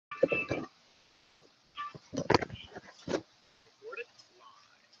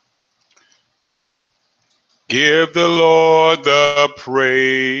Give the Lord the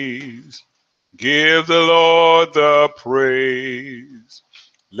praise. Give the Lord the praise.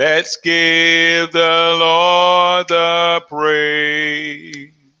 Let's give the Lord the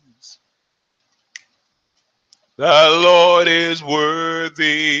praise. The Lord is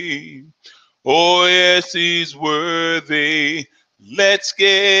worthy. Oh, yes, he's worthy. Let's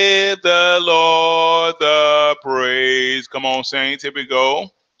give the Lord the praise. Come on, saints, here we go.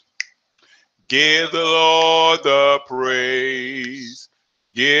 Give the Lord the praise.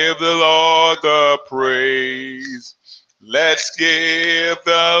 Give the Lord the praise. Let's give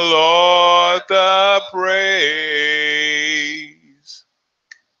the Lord the praise.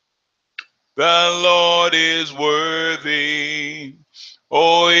 The Lord is worthy.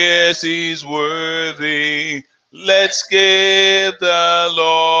 Oh, yes, he's worthy. Let's give the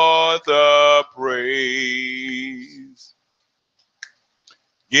Lord the praise.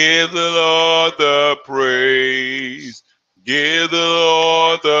 Give the Lord the praise. Give the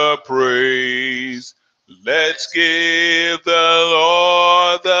Lord the praise. Let's give the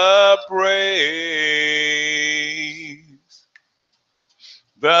Lord the praise.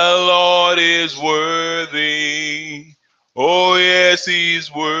 The Lord is worthy. Oh, yes, he's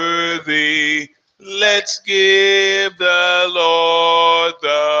worthy. Let's give the Lord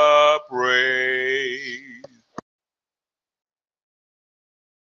the praise.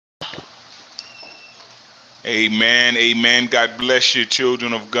 Amen. Amen. God bless you,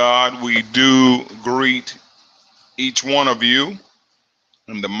 children of God. We do greet each one of you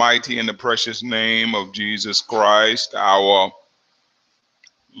in the mighty and the precious name of Jesus Christ, our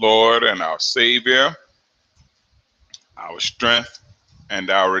Lord and our Savior, our strength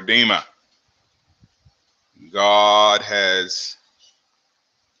and our Redeemer. God has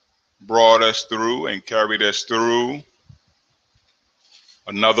brought us through and carried us through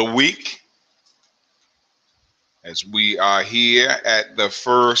another week as we are here at the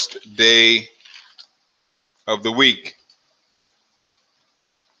first day of the week.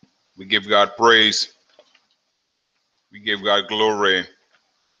 We give God praise. We give God glory.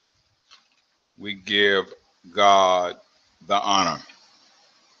 We give God the honor.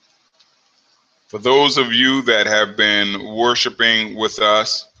 For those of you that have been worshiping with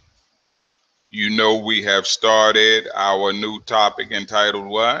us, you know we have started our new topic entitled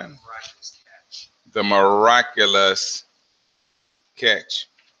what? The miraculous catch.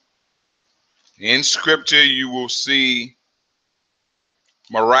 In scripture, you will see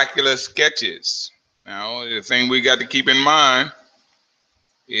miraculous catches. Now, the thing we got to keep in mind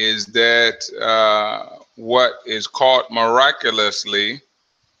is that what is caught miraculously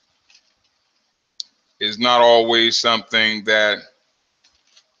is not always something that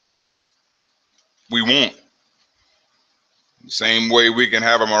we want. The same way we can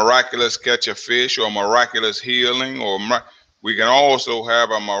have a miraculous catch of fish or miraculous healing, or we can also have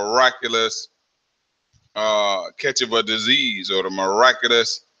a miraculous catch of a disease, or the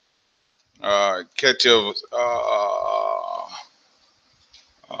miraculous catch of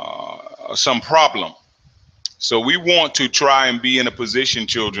some problem. So we want to try and be in a position,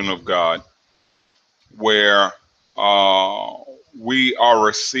 children of God, where we are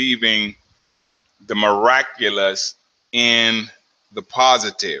receiving the miraculous in the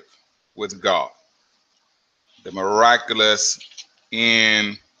positive with God. The miraculous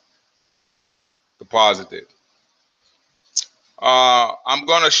in the positive. I'm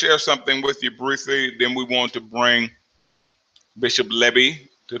going to share something with you briefly. Then we want to bring Bishop Lebbie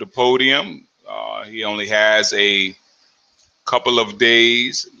to the podium. He only has a couple of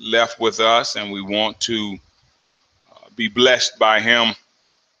days left with us, and we want to be blessed by him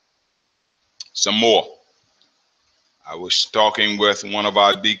some more. I was talking with one of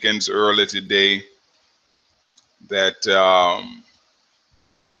our deacons earlier today that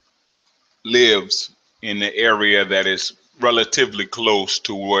lives in the area that is relatively close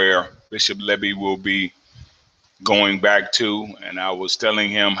to where Bishop Lebbie will be going back to. And I was telling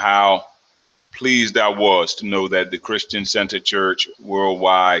him how pleased I was to know that the Christian Center Church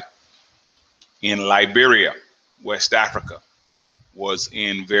worldwide in Liberia, West Africa, was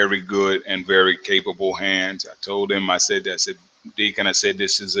in very good and very capable hands. I told him, I said, Deacon, I said,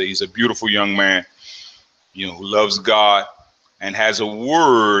 he's a beautiful young man, you know, who loves God and has a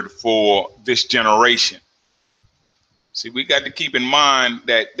word for this generation. See, we got to keep in mind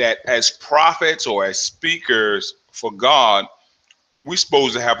that as prophets or as speakers for God, we're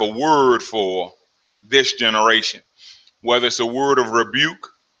supposed to have a word for this generation, whether it's a word of rebuke,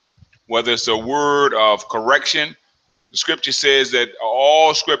 whether it's a word of correction. The scripture says that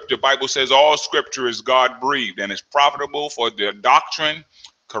all scripture, the Bible says all scripture is God breathed and is profitable for the doctrine,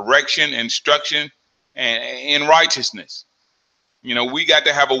 correction, instruction, and in righteousness. You know, we got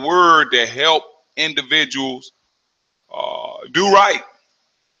to have a word to help individuals do right.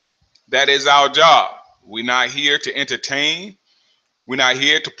 That is our job. We're not here to entertain. We're not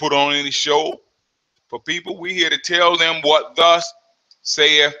here to put on any show for people. We're here to tell them what thus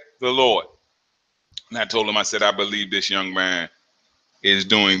saith the Lord. And I told him, I said, I believe this young man is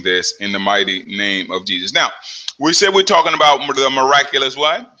doing this in the mighty name of Jesus. Now, we said we're talking about the miraculous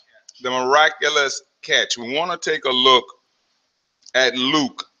what? The miraculous catch. We want to take a look at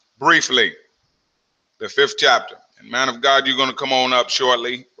Luke briefly, the 5th chapter. And man of God, you're going to come on up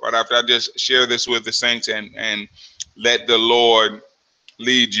shortly, right after I just share this with the saints and let the Lord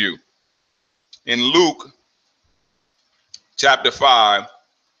lead you. In Luke chapter 5,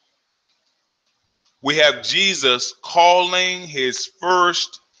 we have Jesus calling his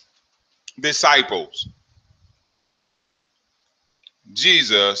first disciples.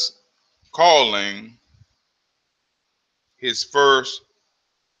 Jesus calling his first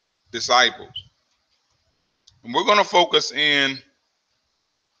disciples. And we're going to focus in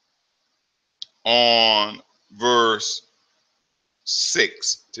on verse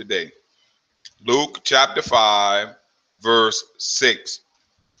 6 today. Luke chapter 5, verse 6.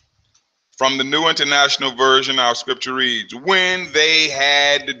 From the New International Version, our scripture reads, when they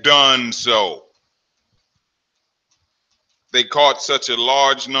had done so, they caught such a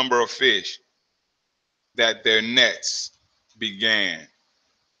large number of fish that their nets began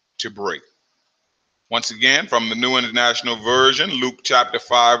to break. Once again, from the New International Version, Luke chapter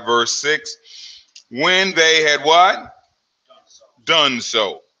 5, verse 6. When they had what? Done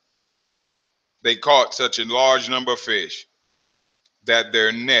so. They caught such a large number of fish that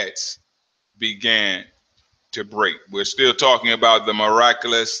their nets began to break. We're still talking about the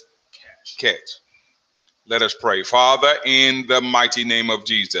miraculous catch. Let us pray. Father, in the mighty name of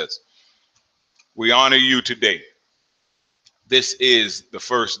Jesus, we honor you today. This is the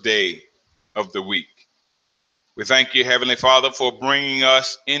first day of the week. We thank you, Heavenly Father, for bringing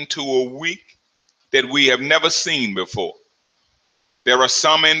us into a week that we have never seen before. There are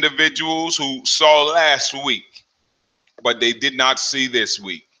some individuals who saw last week, but they did not see this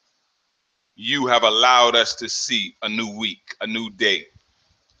week. You have allowed us to see a new week, a new day.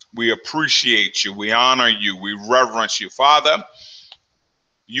 We appreciate you. We honor you. We reverence you. Father,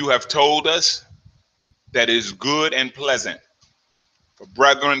 you have told us that it is good and pleasant for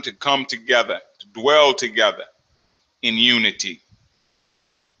brethren to come together, to dwell together in unity.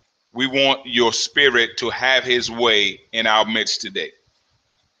 We want your spirit to have his way in our midst today.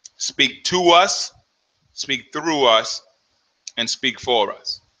 Speak to us, speak through us, and speak for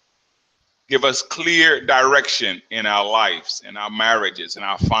us. Give us clear direction in our lives, in our marriages, in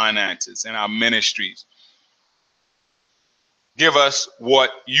our finances, in our ministries. Give us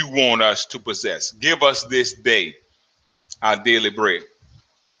what you want us to possess. Give us this day our daily bread.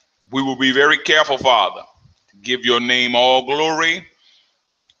 We will be very careful, Father, to give your name all glory,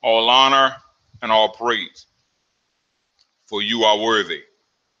 all honor, and all praise. For you are worthy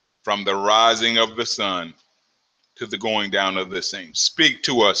from the rising of the sun to the going down of the same. Speak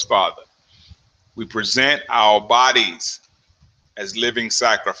to us, Father. We present our bodies as living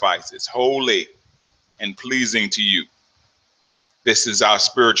sacrifices, holy and pleasing to you. This is our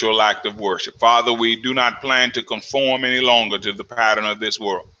spiritual act of worship. Father, we do not plan to conform any longer to the pattern of this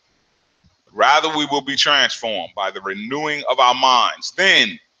world. Rather, we will be transformed by the renewing of our minds.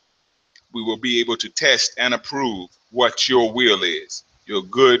 Then we will be able to test and approve what your will is, your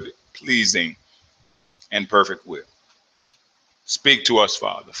good, pleasing, and perfect will. Speak to us,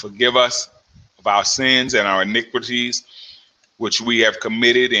 Father. Forgive us of our sins and our iniquities, which we have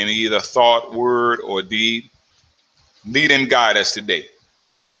committed in either thought, word, or deed. Lead and guide us today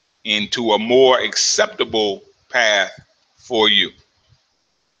into a more acceptable path for you.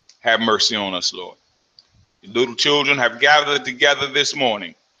 Have mercy on us, Lord. Your little children have gathered together this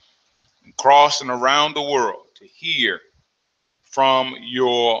morning and crossing around the world to hear from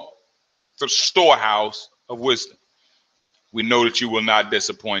your storehouse of wisdom. We know that you will not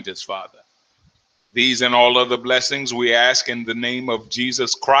disappoint us, Father. These and all other blessings we ask in the name of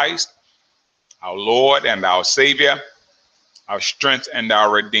Jesus Christ, our Lord and our Savior, our strength and our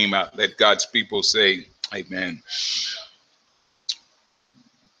Redeemer. Let God's people say, amen.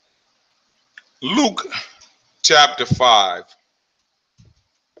 Luke chapter 5.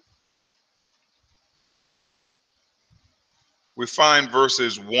 We find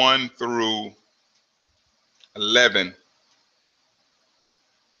verses 1 through 11.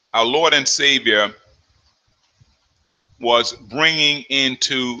 Our Lord and Savior was bringing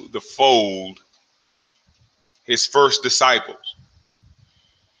into the fold his first disciples.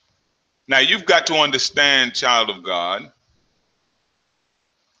 Now, you've got to understand, child of God,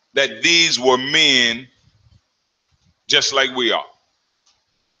 that these were men just like we are.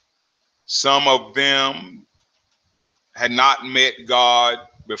 Some of them had not met God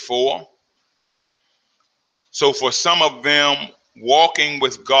before. So for some of them, walking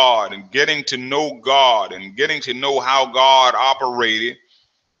with God and getting to know God and getting to know how God operated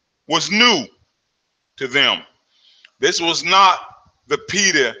was new to them. This was not the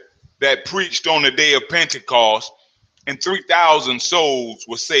Peter that preached on the day of Pentecost and 3,000 souls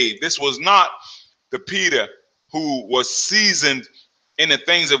were saved. This was not the Peter who was seasoned in the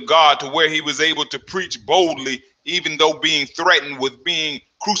things of God to where he was able to preach boldly, even though being threatened with being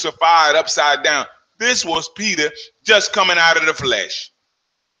crucified upside down. This was Peter just coming out of the flesh.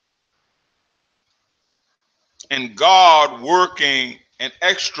 And God working an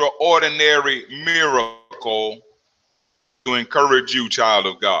extraordinary miracle to encourage you, child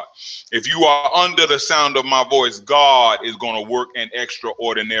of God. If you are under the sound of my voice, God is going to work an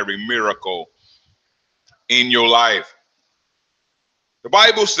extraordinary miracle in your life. The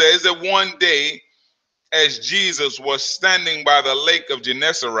Bible says that one day, as Jesus was standing by the lake of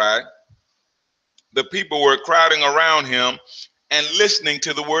Gennesaret, the people were crowding around him and listening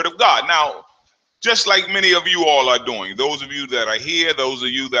to the word of God. Now, just like many of you all are doing, those of you that are here, those of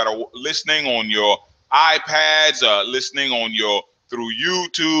you that are listening on your iPads, listening on your through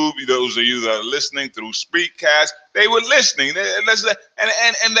YouTube, those of you that are listening through Speakcast, they were listening.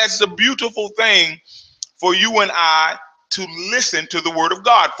 And that's a beautiful thing for you and I to listen to the word of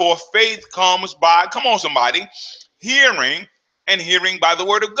God. For faith comes by, come on somebody, hearing, and hearing by the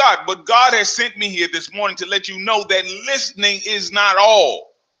word of God. But God has sent me here this morning to let you know that listening is not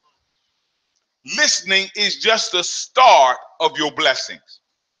all. Listening is just the start of your blessings.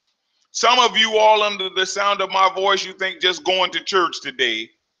 Some of you all under the sound of my voice, you think just going to church today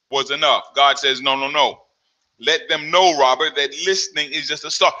was enough. God says, no, no, no. Let them know, Robert, that listening is just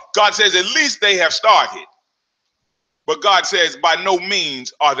a start. God says at least they have started. But God says by no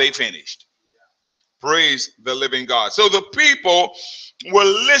means are they finished. Praise the living God. So the people were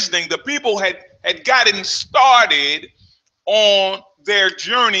listening. The people had gotten started on their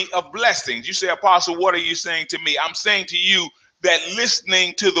journey of blessings. You say, Apostle, what are you saying to me? I'm saying to you that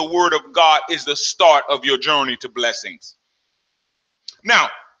listening to the word of God is the start of your journey to blessings. Now,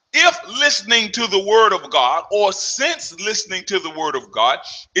 if listening to the word of God, or since listening to the word of God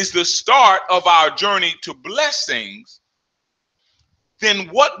is the start of our journey to blessings, then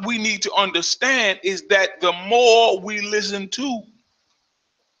what we need to understand is that the more we listen to,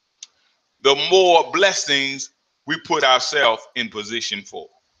 the more blessings we put ourselves in position for.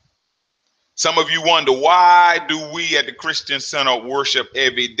 Some of you wonder, why do we at the Christian Center worship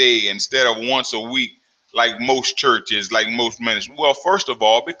every day instead of once a week like most churches, like most ministries? Well, first of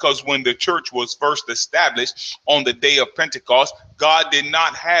all, because when the church was first established on the day of Pentecost, God did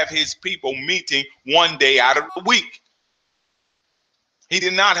not have his people meeting one day out of the week. He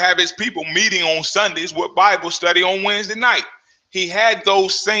did not have his people meeting on Sundays with Bible study on Wednesday night. He had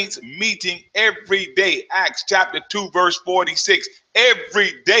those saints meeting every day. Acts chapter 2, verse 46.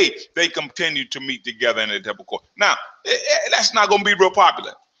 Every day they continued to meet together in the temple court. Now, that's not going to be real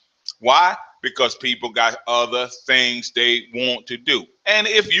popular. Why? Because people got other things they want to do. And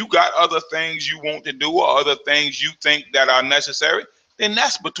if you got other things you want to do or other things you think that are necessary, then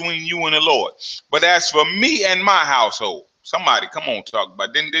that's between you and the Lord. But as for me and my household, somebody come on, talk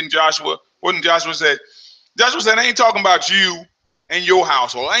about it. Didn't Joshua, wouldn't Joshua said, I ain't talking about you and your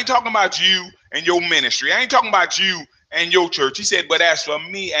household. I ain't talking about you and your ministry. I ain't talking about you and your church. He said, but as for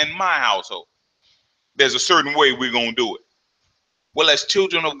me and my household, there's a certain way we're going to do it. Well, as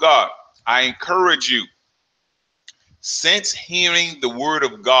children of God, I encourage you, since hearing the word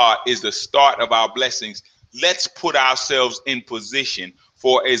of God is the start of our blessings, let's put ourselves in position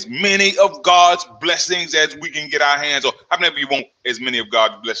for as many of God's blessings as we can get our hands on. How many of you want as many of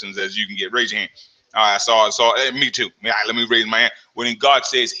God's blessings as you can get? Raise your hand. All right, I saw me too. All right, let me raise my hand. When God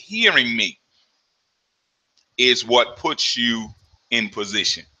says hearing me is what puts you in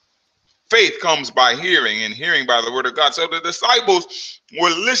position. Faith comes by hearing, and hearing by the word of God. So the disciples were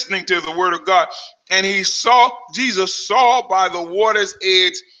listening to the word of God, and Jesus saw by the water's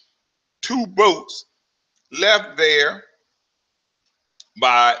edge two boats left there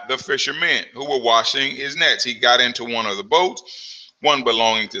by the fishermen who were washing his nets. He got into one of the boats, one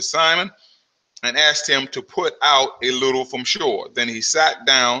belonging to Simon, and asked him to put out a little from shore. Then he sat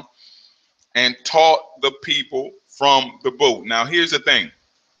down and taught the people from the boat. Now here's the thing,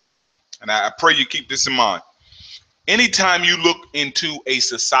 and I pray you keep this in mind. Anytime you look into a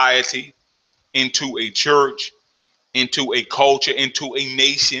society, into a church, into a culture, into a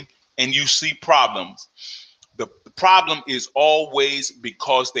nation, and you see problems, the problem is always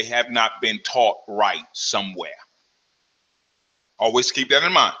because they have not been taught right somewhere. Always keep that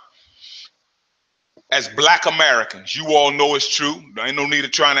in mind. As Black Americans, you all know it's true. There ain't no need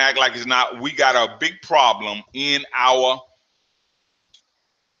of trying to act like it's not. We got a big problem in our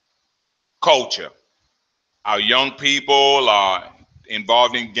culture. Our young people are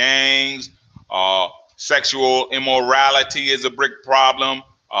involved in gangs. Sexual immorality is a big problem.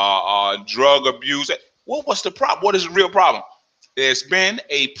 Drug abuse. What's the problem? What is the real problem? There's been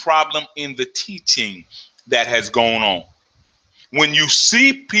a problem in the teaching that has gone on. When you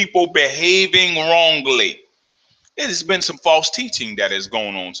see people behaving wrongly, it has been some false teaching that has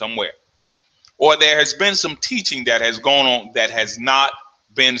gone on somewhere. Or there has been some teaching that has gone on that has not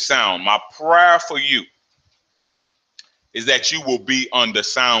been sound. My prayer for you is that you will be under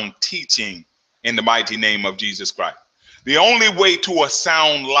sound teaching in the mighty name of Jesus Christ. The only way to a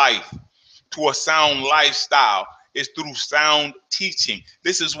sound life, to a sound lifestyle, is through sound teaching.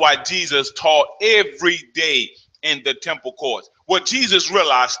 This is why Jesus taught every day in the temple courts. What Jesus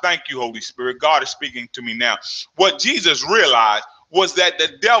realized, thank you, Holy Spirit, God is speaking to me now. What Jesus realized was that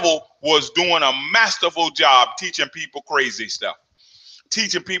the devil was doing a masterful job teaching people crazy stuff.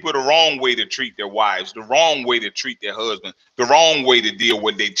 Teaching people the wrong way to treat their wives, the wrong way to treat their husbands, the wrong way to deal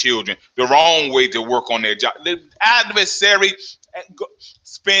with their children, the wrong way to work on their job. The adversary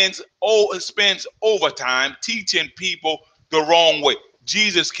spends overtime teaching people the wrong way.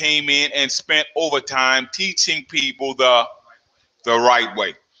 Jesus came in and spent overtime teaching people the right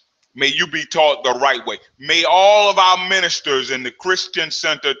way. May you be taught the right way. May all of our ministers in the Christian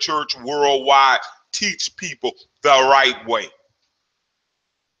Center Church worldwide teach people the right way.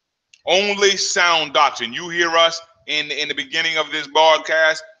 Only sound doctrine. You hear us in the beginning of this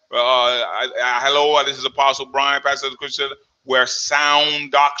broadcast. Hello, this is Apostle Brian, pastor of the Christian Center, where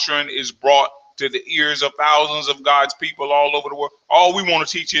sound doctrine is brought to the ears of thousands of God's people all over the world. All we want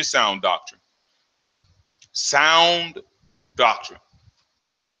to teach is sound doctrine. Sound doctrine.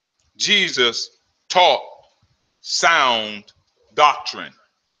 Jesus taught sound doctrine.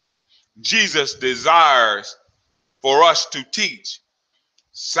 Jesus desires for us to teach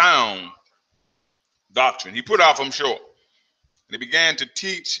sound doctrine. He put out from shore and he began to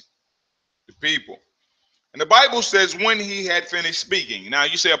teach the people. And the Bible says when he had finished speaking. Now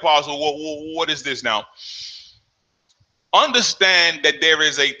you say, Apostle, what is this now? Understand that there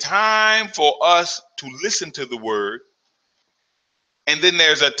is a time for us to listen to the word, and then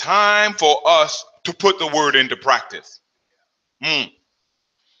there's a time for us to put the word into practice.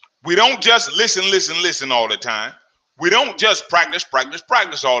 We don't just listen all the time. We don't just practice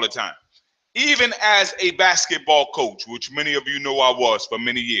all the time. Even as a basketball coach, which many of you know I was for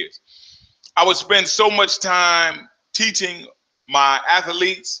many years, I would spend so much time teaching my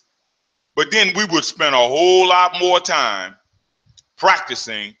athletes, but then we would spend a whole lot more time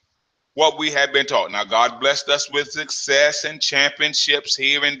practicing what we had been taught. Now, God blessed us with success and championships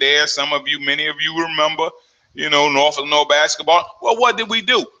here and there. Some of you, many of you remember, North Illinois basketball. Well, what did we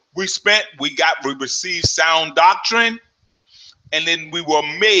do? We received sound doctrine, and then we were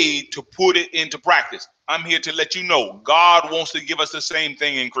made to put it into practice. I'm here to let you know, God wants to give us the same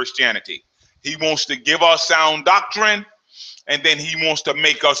thing in Christianity. He wants to give us sound doctrine, and then he wants to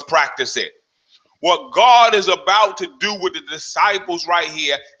make us practice it. What God is about to do with the disciples right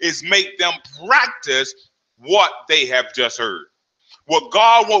here is make them practice what they have just heard.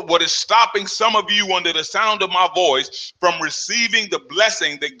 What is stopping some of you under the sound of my voice from receiving the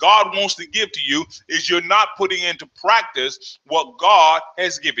blessing that God wants to give to you is you're not putting into practice what God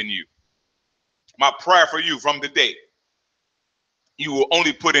has given you. My prayer for you from today, you will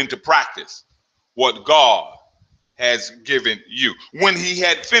only put into practice what God has given you. When he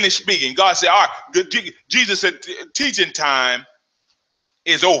had finished speaking, God said, all right, Jesus said, teaching time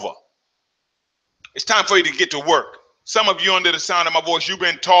is over. It's time for you to get to work. Some of you under the sound of my voice, you've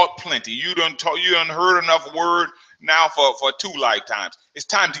been taught plenty. You done heard enough word now for 2 lifetimes. It's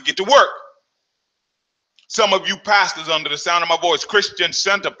time to get to work. Some of you pastors under the sound of my voice, Christian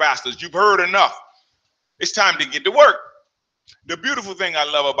Center pastors, you've heard enough. It's time to get to work. The beautiful thing I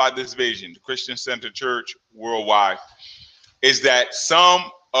love about this vision, the Christian Center Church worldwide, is that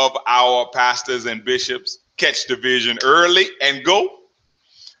some of our pastors and bishops catch the vision early and go.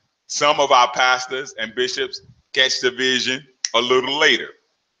 Some of our pastors and bishops catch the vision a little later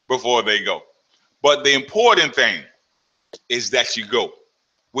before they go. But the important thing is that you go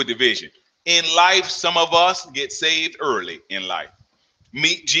with the vision. In life, some of us get saved early in life.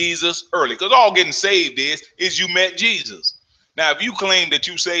 Meet Jesus early, because all getting saved is you met Jesus. Now, if you claim that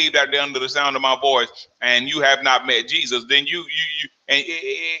you saved out there under the sound of my voice and you have not met Jesus, then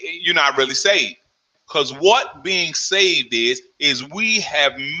you're not really saved. Because what being saved is we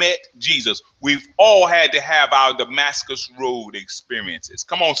have met Jesus. We've all had to have our Damascus Road experiences.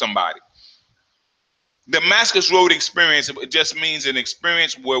 Come on, somebody. Damascus Road experience, it just means an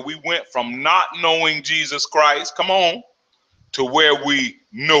experience where we went from not knowing Jesus Christ, come on, to where we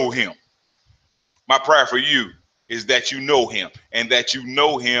know him. My prayer for you is that you know him and that you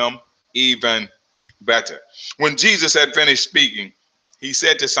know him even better. When Jesus had finished speaking, he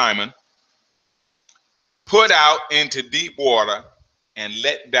said to Simon, put out into deep water and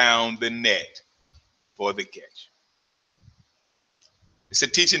let down the net for the catch. It's a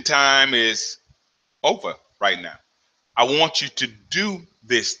teaching time is over right now. I want you to do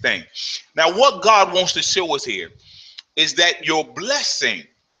this thing. Now, what God wants to show us here is that your blessing,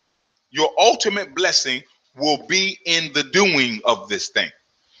 your ultimate blessing, will be in the doing of this thing.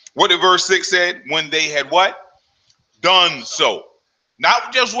 What did verse 6 said? When they had what? Done so.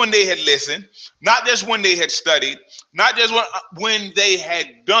 Not just when they had listened, not just when they had studied, not just when they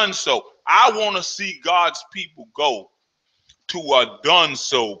had done so. I want to see God's people go to a done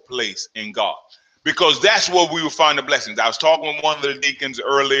so place in God, because that's where we will find the blessings. I was talking with one of the deacons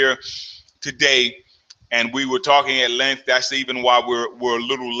earlier today, and we were talking at length. That's even why we're a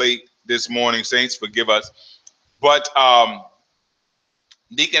little late this morning. Saints, forgive us. But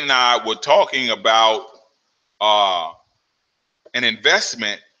Deacon and I were talking about an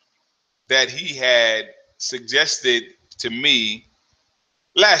investment that he had suggested to me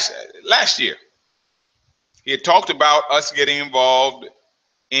last year. He had talked about us getting involved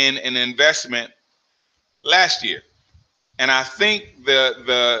in an investment last year. And I think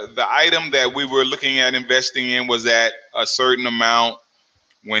the item that we were looking at investing in was at a certain amount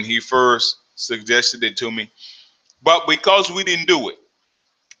when he first suggested it to me. But because we didn't do it,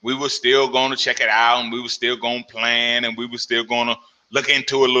 we were still going to check it out, and we were still going to plan, and we were still going to look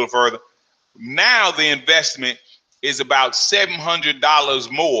into it a little further. Now the investment is about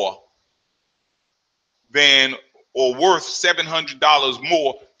 $700 more than, or worth $700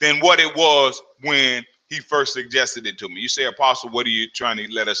 more than what it was when he first suggested it to me. You say, Apostle, what are you trying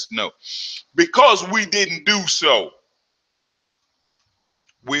to let us know? Because we didn't do so,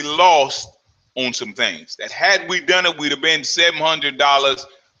 we lost on some things that had we done it, we'd have been $700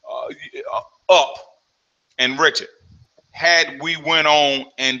 up and richer had we went on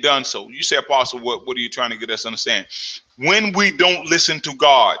and done so. You say, Apostle, what are you trying to get us to understand? When we don't listen to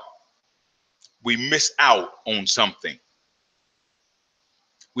God, we miss out on something.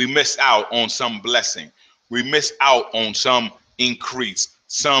 We miss out on some blessing. We miss out on some increase.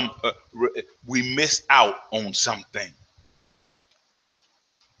 We miss out on something.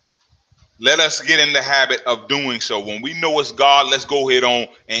 Let us get in the habit of doing so. When we know it's God, let's go ahead on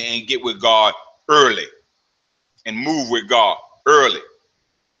and get with God early and move with God early.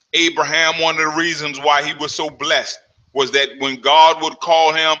 Abraham, one of the reasons why he was so blessed was that when God would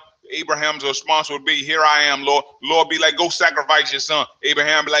call him, Abraham's response would be, here I am, Lord. Lord be like, go sacrifice your son.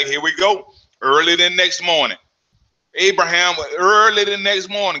 Abraham be like, here we go. Early the next morning. Abraham, early the next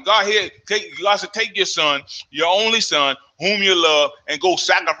morning. God said, take your son, your only son, whom you love, and go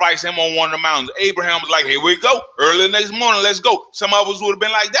sacrifice him on one of the mountains. Abraham was like, here we go. Early the next morning, let's go. Some of us would have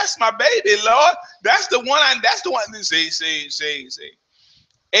been like, that's my baby, Lord. That's the one. See.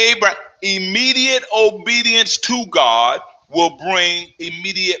 Immediate obedience to God will bring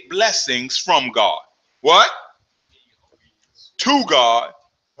immediate blessings from God. What? To God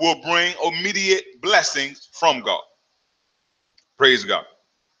will bring immediate blessings from God. Praise God.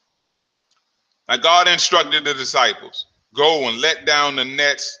 Now God instructed the disciples, go and let down the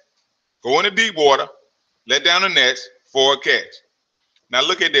nets, go into deep water, let down the nets for a catch. Now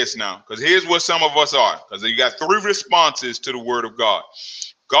look at this now, because here's what some of us are, because you got three responses to the word of God.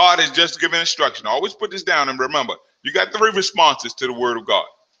 God has just given instruction. Always put this down and remember, you got three responses to the word of God.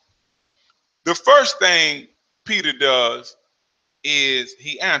 The first thing Peter does is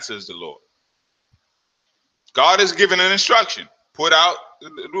he answers the Lord. God has given an instruction. Put out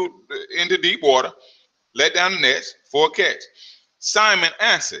into deep water, let down the nets for a catch. Simon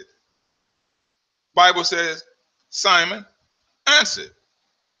answered. Bible says Simon answered,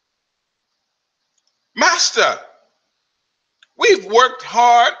 Master, we've worked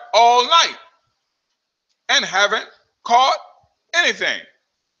hard all night and haven't caught anything.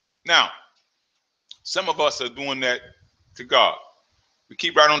 Now, some of us are doing that to God. We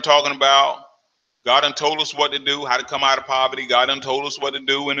keep right on talking about God done told us what to do, how to come out of poverty. God done told us what to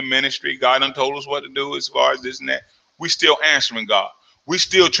do in the ministry. God done told us what to do as far as this and that. We still answering God. We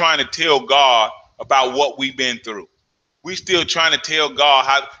still trying to tell God about what we've been through. We still trying to tell God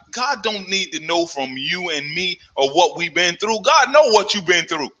how. God don't need to know from you and me or what we've been through. God know what you've been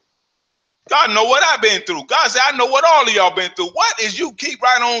through. God know what I've been through. God said, I know what all of y'all been through. What is you keep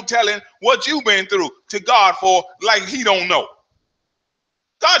right on telling what you've been through to God for like he don't know?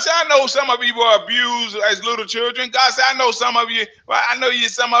 God said, I know some of you were abused as little children. God said, I know some of you, well, I know you,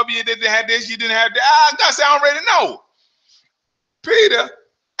 some of you didn't have this, you didn't have that. God said, I already know. Peter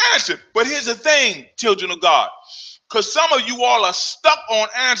answered. But here's the thing, children of God. Because some of you all are stuck on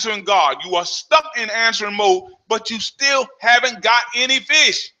answering God. You are stuck in answering mode, but you still haven't got any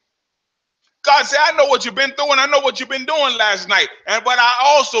fish. God said, I know what you've been through and I know what you've been doing last night. But I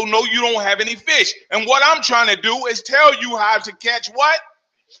also know you don't have any fish. And what I'm trying to do is tell you how to catch what?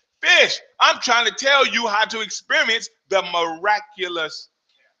 Fish. I'm trying to tell you how to experience the miraculous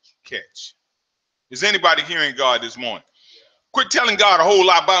catch. Is anybody hearing God this morning? Quit telling God a whole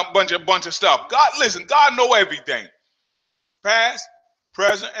lot about bunch of stuff. God, listen, God know everything. Past,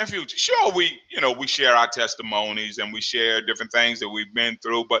 present, and future. Sure, we share our testimonies and we share different things that we've been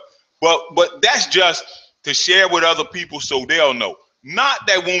through, but that's just to share with other people so they'll know. Not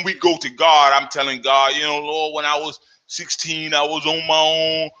that when we go to God, I'm telling God, Lord, when I was 16, I was on my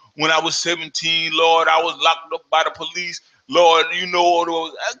own. When I was 17, Lord, I was locked up by the police. Lord, God said,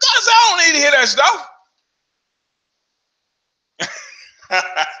 I don't need to hear that stuff.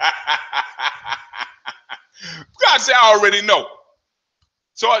 God said, I already know.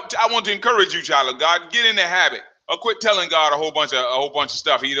 So I want to encourage you, child of God, get in the habit of quit telling God a whole bunch of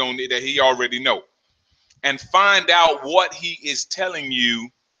stuff he don't need that he already know, and find out what he is telling you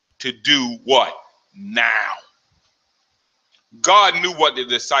to do what now. God knew what the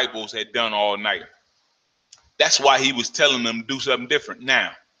disciples had done all night. That's why he was telling them to do something different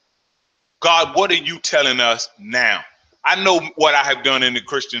now. God, what are you telling us now? I know what I have done in the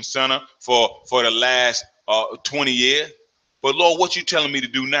Christian Center for the last 20 years, but Lord, what you telling me to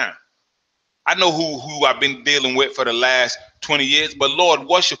do now? I know who I've been dealing with for the last 20 years, but Lord,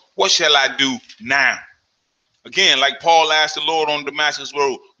 what shall I do now? Again, like Paul asked the Lord on Damascus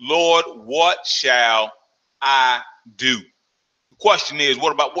Road, Lord, what shall I do? The question is,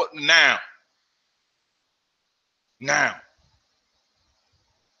 what about what now? Now.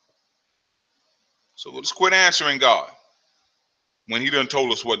 So let's quit answering God when he done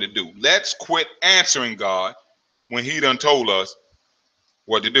told us what to do. Let's quit answering God when he done told us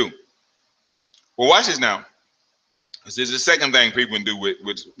what to do. Well, watch this now. This is the second thing people can do with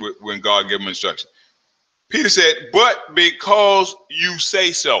when God gives them instruction. Peter said, but because you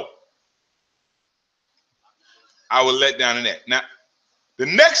say so, I will let down the net. Now, the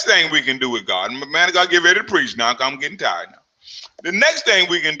next thing we can do with God, man of God, get ready to preach now, because I'm getting tired now. The next thing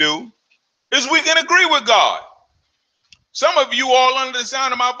we can do is we can agree with God. Some of you all under the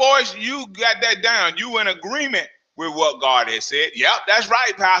sound of my voice, you got that down. You in agreement with what God has said. Yep, that's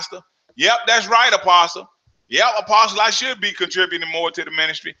right, Pastor. Yep, that's right, Apostle. Yep, Apostle, I should be contributing more to the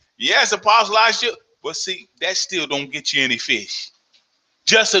ministry. Yes, Apostle, I should. But see, that still don't get you any fish.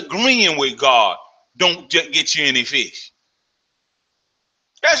 Just agreeing with God don't get you any fish.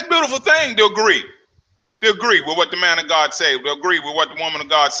 That's a beautiful thing to agree. To agree with what the man of God say. To agree with what the woman of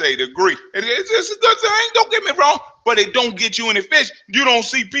God say. To agree. It's a good thing. Don't get me wrong. But it don't get you any fish. You don't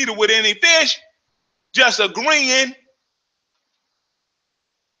see Peter with any fish. Just agreeing.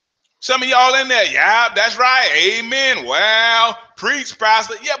 Some of y'all in there. Yeah, that's right. Amen. Well, preach,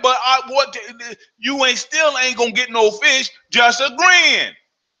 pastor. Yeah, but what you still ain't gonna get no fish. Just agreeing.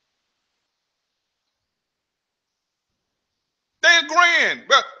 They agreeing.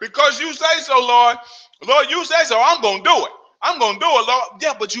 But because you say so, Lord. Lord, you say so. I'm gonna do it. I'm gonna do it, Lord.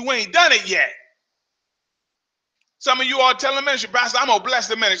 Yeah, but you ain't done it yet. Some of you are telling ministry, Pastor, I'm gonna bless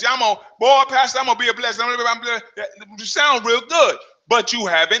the ministry. Pastor, I'm gonna be a blessing. You sound real good, but you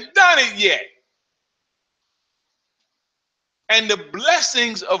haven't done it yet. And the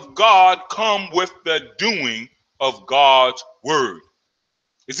blessings of God come with the doing of God's word.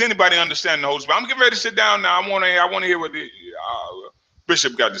 Is anybody understanding the Holy Spirit? I'm getting ready to sit down now. I want to hear what the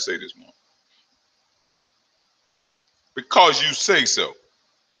Bishop got to say this morning. Because you say so,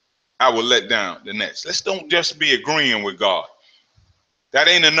 I will let down the nets. Let's don't just be agreeing with God. That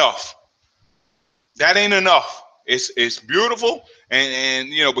ain't enough. That ain't enough. It's beautiful, and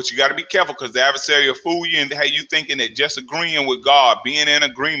but you got to be careful, because the adversary will fool you and have you thinking that just agreeing with God, being in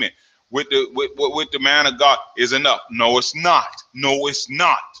agreement with the man of God is enough. No, it's not. No, it's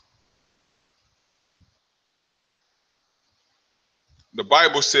not. The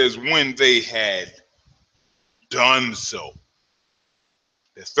Bible says when they had done so.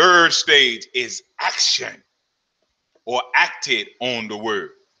 The third stage is action, or acted on the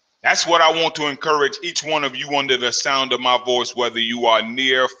word. That's what I want to encourage each one of you under the sound of my voice, whether you are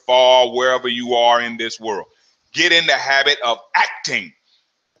near, far, wherever you are in this world. Get in the habit of acting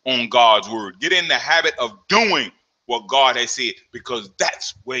on God's word. Get in the habit of doing what God has said, because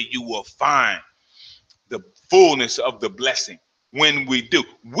that's where you will find the fullness of the blessing when we do.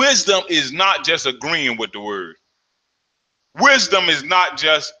 Wisdom is not just agreeing with the word. Wisdom is not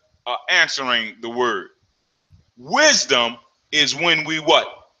just answering the word. Wisdom is when we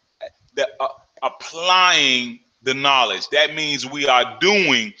what? Applying the knowledge. That means we are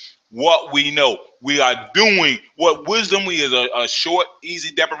doing what we know. We are doing what wisdom is. A short,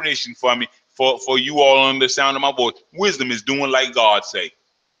 easy definition for me, for you all on the sound of my voice. Wisdom is doing like God say.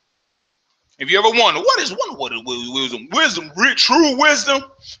 If you ever wonder what is wisdom, true wisdom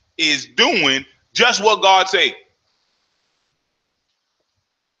is doing just what God say.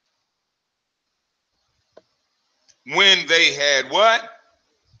 When they had what?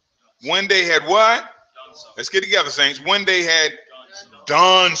 When they had what? Let's get together, saints. When they had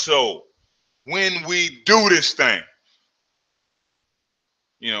done so. When we do this thing.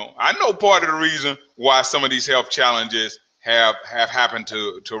 You know, I know part of the reason why some of these health challenges have happened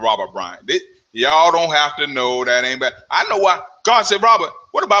to Robert Bryant. Y'all don't have to know that ain't bad. I know why. God said, Robert,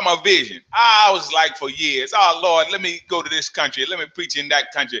 what about my vision? I was like for years, oh Lord, let me go to this country. Let me preach in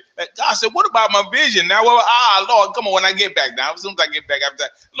that country. God said, what about my vision? Now, well, Lord, come on, when I get back now. As soon as I get back after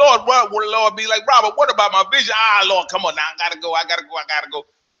that, Lord, what will Lord be like? Robert, what about my vision? Lord, come on now. I gotta go.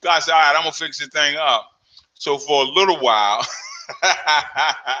 God said, all right, I'm gonna fix this thing up. So for a little while,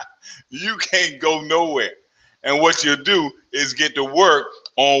 you can't go nowhere. And what you do is get to work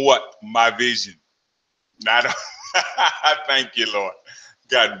on what? My vision. Not thank you, Lord.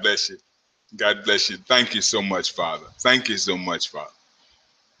 God bless you. God bless you. Thank you so much, Father. Thank you so much, Father.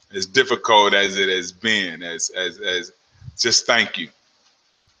 As difficult as it has been, as just thank you.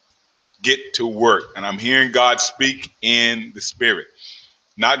 Get to work. And I'm hearing God speak in the spirit,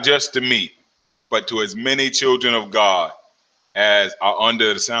 not just to me, but to as many children of God as are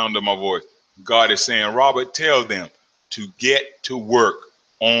under the sound of my voice. God is saying, Robert, tell them to get to work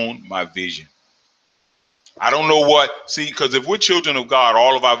on my vision. I don't know what, see, because if we're children of God,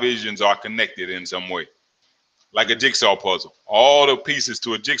 all of our visions are connected in some way, like a jigsaw puzzle. All the pieces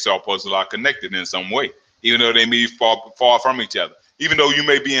to a jigsaw puzzle are connected in some way, even though they may be far from each other. Even though you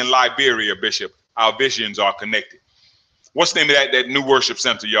may be in Liberia, Bishop, our visions are connected. What's the name of that new worship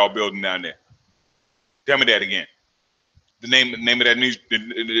center y'all building down there? Tell me that again. The name of that new, give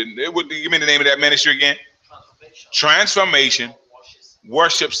me the name of that ministry again. Transformation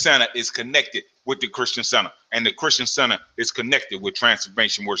Worship Center is connected with the Christian Center, and the Christian Center is connected with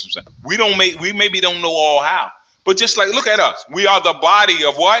Transformation Worship Center. We maybe don't know all how, but just like, look at us. We are the body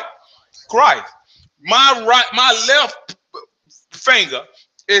of what? Christ. My left finger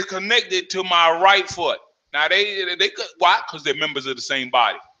is connected to my right foot. Now why? Because they're members of the same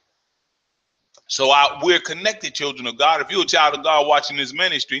body. So we're connected, children of God. If you're a child of God watching this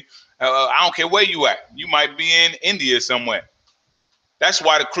ministry, I don't care where you at. You might be in India somewhere. That's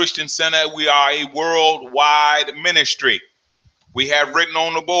why the Christian Center, we are a worldwide ministry. We have written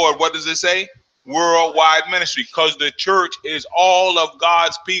on the board, what does it say? Worldwide ministry, because the church is all of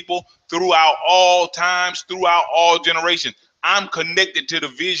God's people throughout all times, throughout all generations. I'm connected to the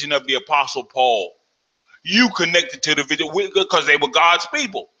vision of the Apostle Paul. You connected to the vision because they were God's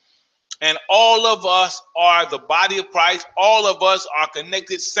people. And all of us are the body of Christ. All of us are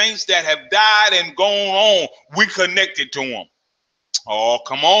connected. Saints that have died and gone on, we connected to them. Oh,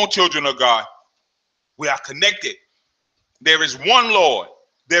 come on, children of God. We are connected. There is one Lord.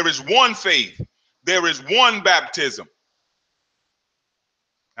 There is one faith. There is one baptism.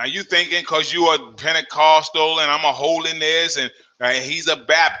 Now you thinking because you are Pentecostal and I'm a holiness and he's a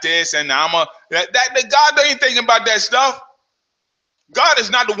Baptist and I'm a that God ain't thinking about that stuff. God is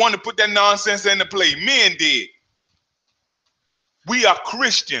not the one to put that nonsense into play. Men did. We are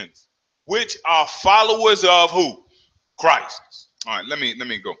Christians, which are followers of who? Christ. All right, let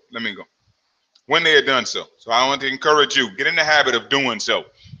me go. When they had done so. So I want to encourage you, get in the habit of doing so.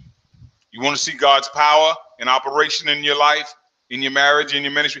 You want to see God's power in operation in your life, in your marriage, in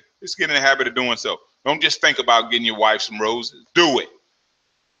your ministry, just get in the habit of doing so. Don't just think about getting your wife some roses. Do it.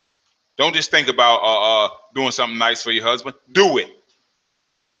 Don't just think about doing something nice for your husband. Do it.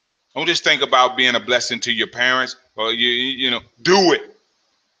 Don't just think about being a blessing to your parents or you know, do it.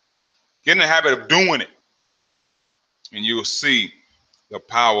 Get in the habit of doing it. And you will see the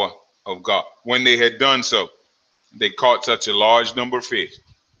power of God. When they had done so, they caught such a large number of fish.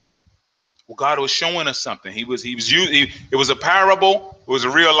 Well, God was showing us something. It was a parable. It was a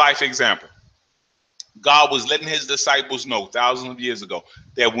real life example. God was letting his disciples know thousands of years ago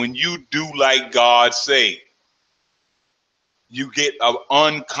that when you do like God say, you get an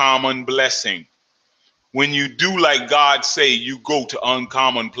uncommon blessing. When you do like God say, you go to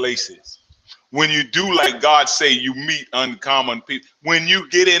uncommon places. When you do like God say, you meet uncommon people. When you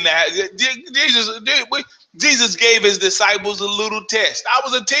get in that, Jesus gave his disciples a little test. I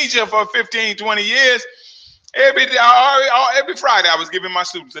was a teacher for 15, 20 years. Every Friday I was giving my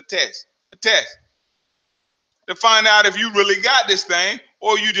students a test to find out if you really got this thing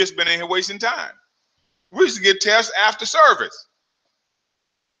or you just been in here wasting time. We used to get tests after service.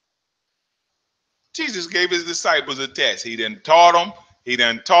 Jesus gave his disciples a test. He done taught them. He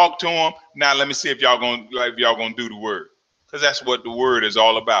done talked to them. Now let me see if y'all gonna do the word, because that's what the word is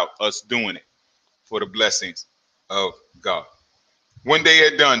all about. Us doing it for the blessings of God. When they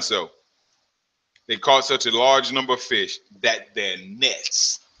had done so, they caught such a large number of fish that their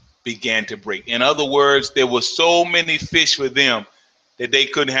nets began to break. In other words, there were so many fish for them that they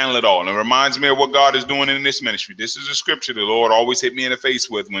couldn't handle it all. And it reminds me of what God is doing in this ministry. This is a scripture the Lord always hit me in the face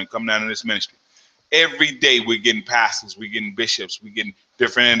with when it come down to this ministry. Every day we're getting pastors, we're getting bishops, we're getting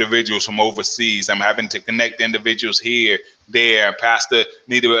different individuals from overseas. I'm having to connect individuals here, there.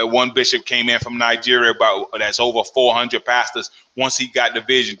 One bishop came in from Nigeria, that's over 400 pastors. Once he got the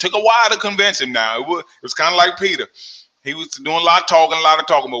vision, took a while to convince him. Now it was kind of like Peter. He was doing a lot of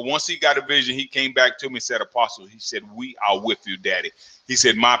talking, but once he got a vision, he came back to me and said, Apostle, he said, we are with you, Daddy. He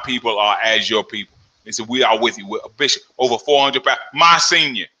said, my people are as your people. He said, we are with you. We're a bishop, over 400 pastors, my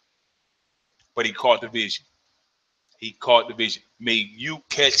senior. But he caught the vision. He caught the vision. May you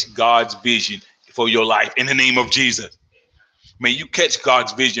catch God's vision for your life in the name of Jesus. May you catch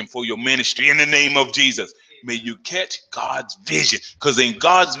God's vision for your ministry in the name of Jesus. May you catch God's vision, because in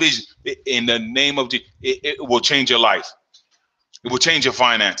God's vision, in the name of Jesus, it will change your life. It will change your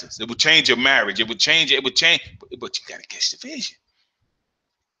finances. It will change your marriage. It will change. But you got to catch the vision.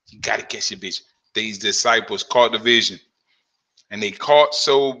 You got to catch the vision. These disciples caught the vision. And they caught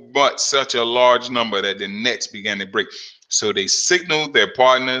such a large number that the nets began to break. So they signaled their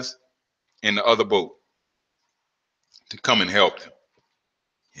partners in the other boat to come and help them.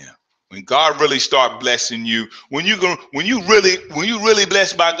 Yeah. When God really start blessing you, when you really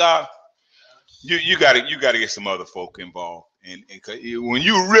blessed by God, you gotta get some other folk involved. And when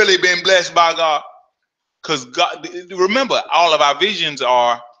you really been blessed by God, because God, remember, all of our visions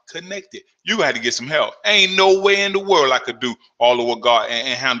are connected. You got to get some help. Ain't no way in the world I could do all of what God and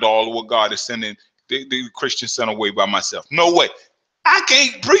handle all of what God is sending the Christian Center way by myself. No way. I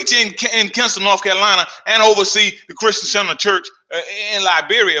can't preach in Kinston, North Carolina, and oversee the Christian Center Church in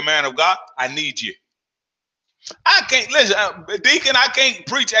Liberia, man of God. I need you. I can't listen, Deacon. I can't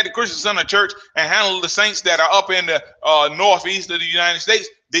preach at the Christian Center Church and handle the saints that are up in the northeast of the United States.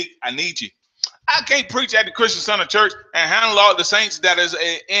 Deacon, I need you. I can't preach at the Christian Center Church and handle all the saints that is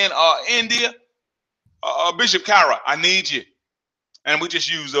in India. Bishop Kara, I need you. And we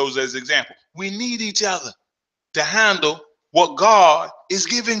just use those as example. We need each other to handle what God is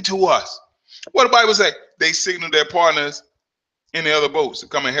giving to us. What the Bible say? They signaled their partners in the other boats to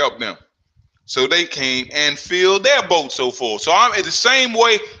come and help them. So they came and filled their boat so full. So I'm in the same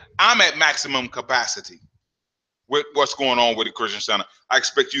way. I'm at maximum capacity with what's going on with the Christian Center. I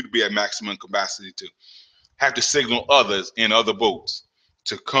expect you to be at maximum capacity too. Have to signal others in other boats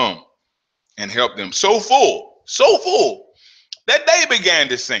to come and help them. So full that they began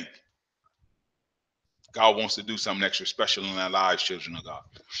to sink. God wants to do something extra special in our lives, children of God.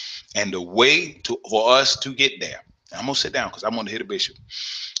 And the way for us to get there, I'm going to sit down because I want to hear the bishop.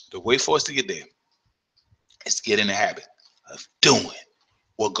 The way for us to get there is to get in the habit of doing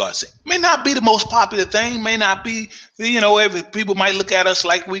what God said. May not be the most popular thing, may not be, people might look at us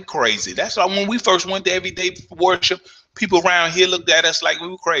like we crazy. That's why when we first went to everyday worship, people around here looked at us like we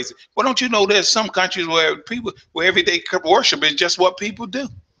were crazy. But don't you know there's some countries where everyday worship is just what people do.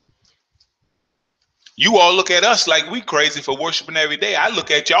 You all look at us like we crazy for worshiping every day. I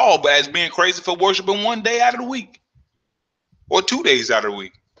look at y'all as being crazy for worshiping one day out of the week or 2 days out of the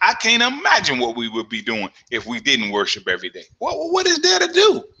week. I can't imagine what we would be doing if we didn't worship every day. What is there to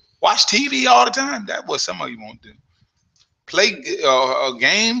do? Watch TV all the time? That's what some of you won't do. Play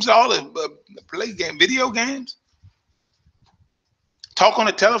games, video games. Talk on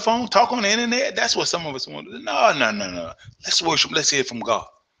the telephone, talk on the internet. That's what some of us want to do. No. Let's worship. Let's hear from God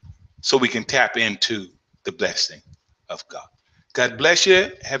so we can tap into the blessing of God. God bless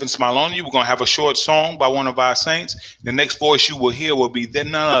you. Heaven smile on you. We're going to have a short song by one of our saints. The next voice you will hear will be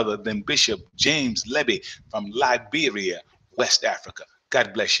none other than Bishop James Lebbie from Liberia, West Africa.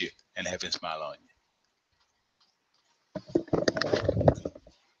 God bless you and heaven smile on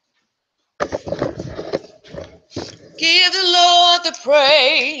you. Give the Lord the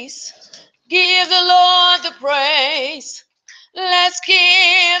praise. Give the Lord the praise. Let's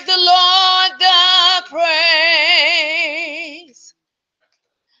give the Lord the praise.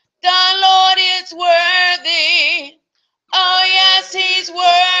 The Lord is worthy. Oh, yes, he's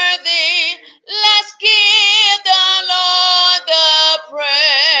worthy. Let's give the Lord the praise.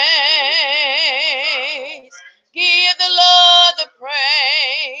 Give the Lord the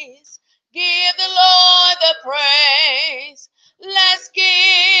praise. Give the Lord the praise. Let's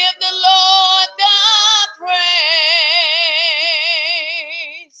give the Lord the praise.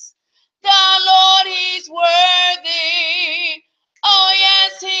 The Lord, he's worthy. Oh,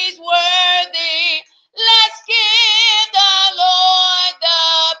 yes, he's worthy. Let's give the Lord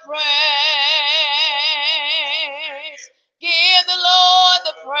the praise. Give the Lord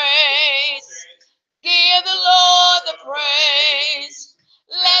the praise. Give the Lord the praise.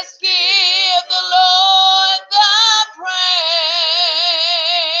 Let's give the Lord the praise.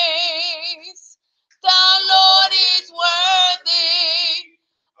 The Lord is worthy.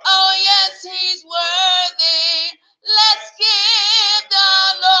 Oh, yes, he's worthy. Let's give the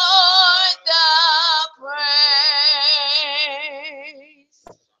Lord the praise.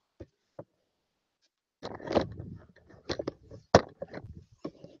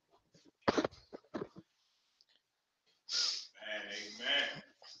 Amen.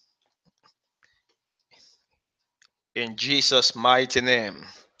 In Jesus' mighty name,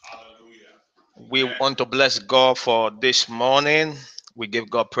 Hallelujah. we Amen. want to bless God for this morning. We give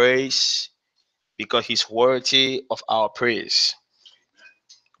God praise because He's worthy of our praise.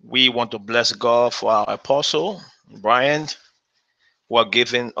 We want to bless God for our apostle, Brian, who are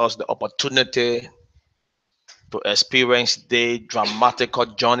giving us the opportunity to experience the dramatical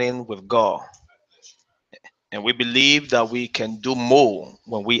journey with God. And we believe that we can do more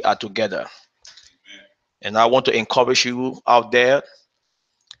when we are together. And I want to encourage you out there.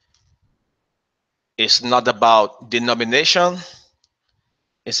 It's not about denomination,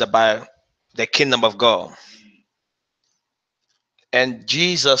 it's about the kingdom of God. And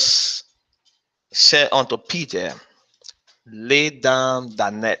Jesus said unto Peter, lay down the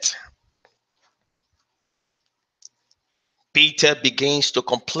net. Peter begins to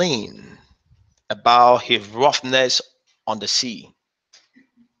complain about his roughness on the sea.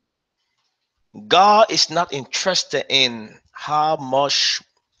 God is not interested in how much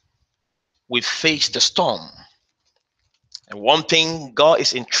we face the storm. And one thing God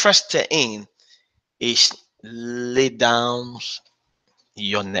is interested in is lay down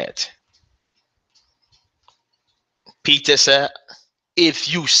your net. Peter said,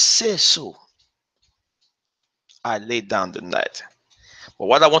 if you say so, I lay down the net. But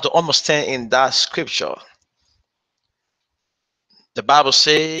what I want to understand in that scripture, the Bible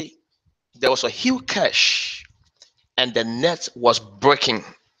says there was a huge catch and the net was breaking.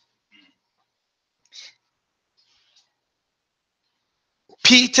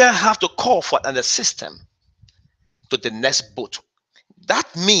 Peter have to call for an assistant to the next boat. That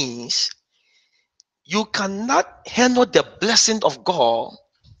means you cannot handle the blessing of God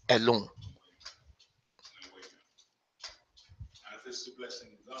alone. That's the blessing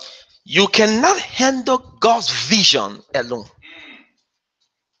of God. You cannot handle God's vision alone.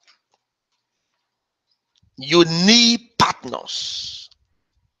 You need partners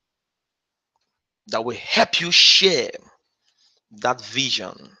that will help you share that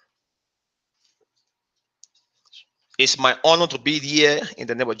vision. It's my honor to be here in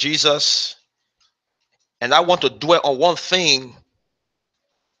the name of Jesus. And I want to dwell on one thing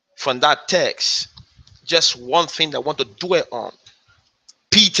from that text. Just one thing that I want to dwell on.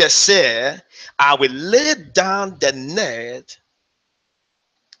 Peter said, I will lay down the net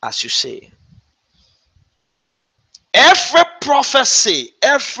as you say. Every prophecy,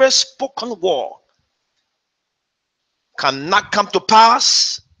 every spoken word cannot come to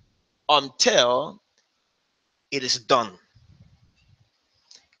pass until it is done.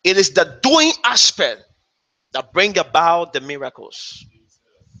 It is the doing aspect that bring about the miracles.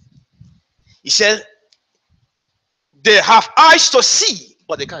 He said, they have eyes to see,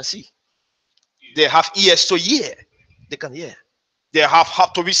 but they can't see. They have ears to hear, they can hear. They have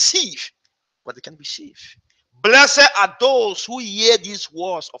heart to receive, but they can receive. Blessed are those who hear these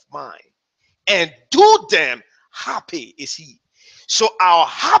words of mine and do them. Happy is he. So our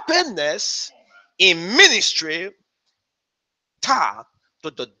happiness in ministry tied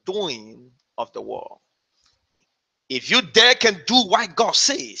to the doing of the word. If you there can do what God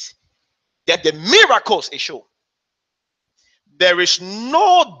says, that the miracles is show. There is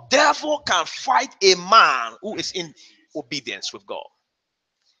no devil can fight a man who is in obedience with God.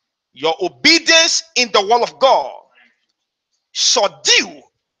 Your obedience in the word of God subdue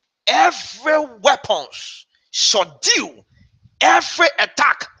every weapons, subdue every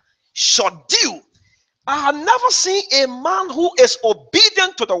attack, subdue. I have never seen a man who is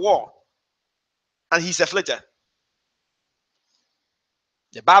obedient to the word and he's afflicted.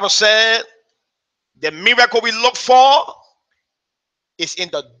 The Bible said the miracle we look for is in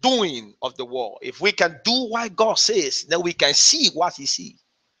the doing of the word. If we can do what God says, then we can see what he sees.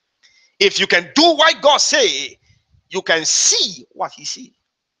 If you can do what God says, you can see what he sees.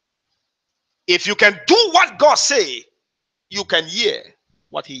 If you can do what God says, you can hear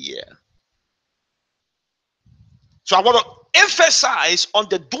what he hears. So I want to emphasize on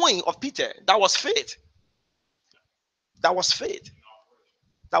the doing of Peter. That was faith. That was faith.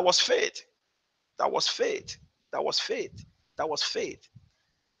 That was faith. That was faith. That was faith. That was faith.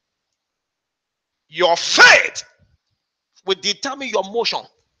 Your faith will determine your motion.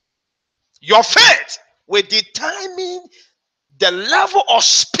 Your faith will determine the level of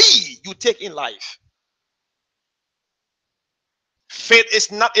speed you take in life. Faith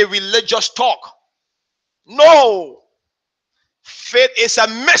is not a religious talk. No. Faith is a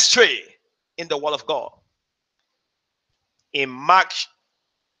mystery in the word of God. In Mark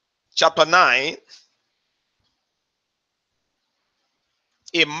chapter 9,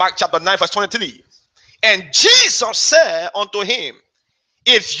 verse 23, and Jesus said unto him,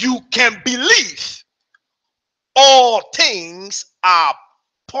 if you can believe, all things are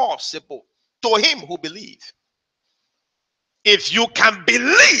possible to him who believes. If you can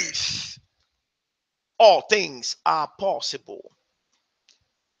believe, all things are possible.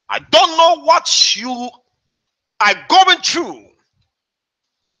 I don't know what you are going through,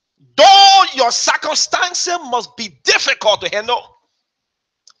 though your circumstances must be difficult to handle.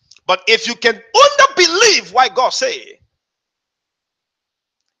 But if you can only believe what God says,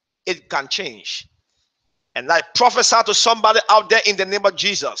 it can change. And I prophesy to somebody out there in the name of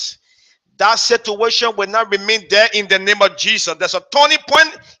Jesus, that situation will not remain there in the name of Jesus. There's a turning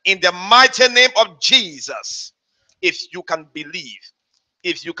point in the mighty name of Jesus. If you can believe,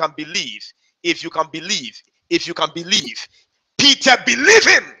 if you can believe, if you can believe, if you can believe. Peter believed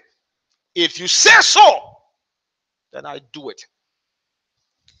him. If you say so, then I do it.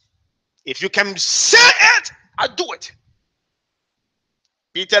 If you can say it, I do it.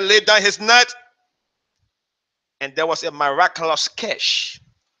 Peter laid down his net, and there was a miraculous catch.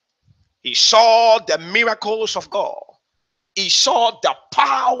 He saw the miracles of God. He saw the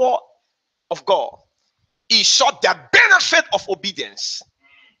power of God. He saw the benefit of obedience.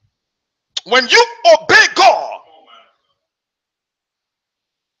 When you obey God,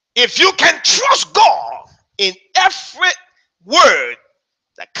 if you can trust God in every word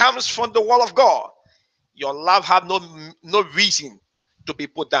that comes from the word of God, your life have no reason to be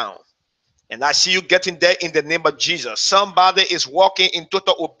put down. And I see you getting there in the name of Jesus. Somebody is walking in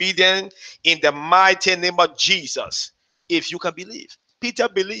total obedience in the mighty name of Jesus. If you can believe. Peter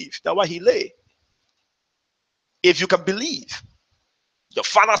believed. That's why he lay. If you can believe, your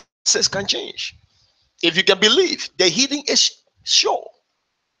finances can change. If you can believe, the healing is sure.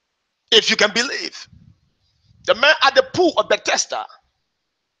 If you can believe. The man at the pool of Bethesda,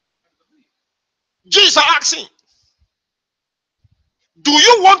 Jesus asked him, do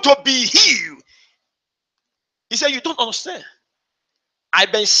you want to be healed? He said, you don't understand.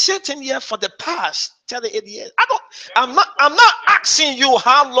 I've been sitting here for the past 38 years. I'm not asking you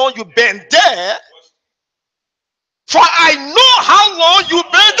how long you've been there, for I know how long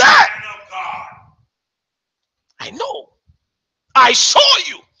you've been there. I know. I saw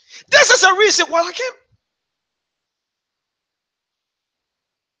you. This is the reason why I came.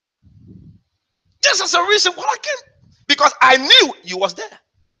 This is the reason why I came. Because I knew you was there.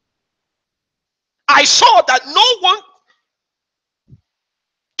 I saw that no one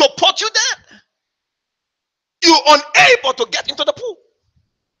to put you there. You're unable to get into the pool.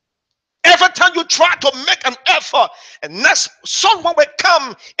 Every time you try to make an effort, and next someone will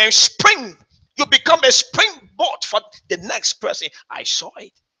come and spring, you become a springboard for the next person. I saw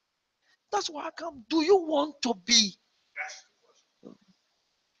it. That's why I come. Do you want to be?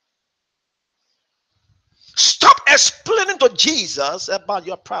 Stop explaining to Jesus about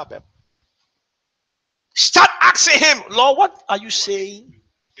your problem. Start asking him, Lord, what are you saying?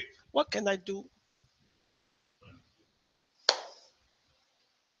 What can I do?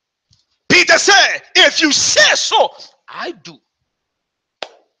 Peter said, if you say so, I do.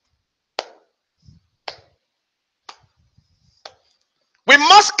 We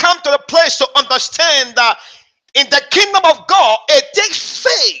must come to the place to understand that in the kingdom of God, it takes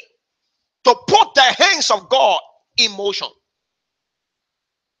faith to put the hands of God in motion.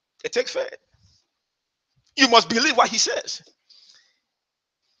 It takes faith. You must believe what he says.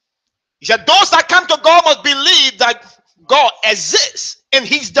 He said, those that come to God must believe that God exists, and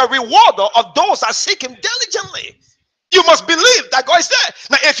he's the rewarder of those that seek him diligently. You must believe that God is there.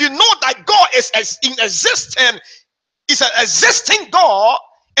 Now, if you know that God is in existence, is an existing God,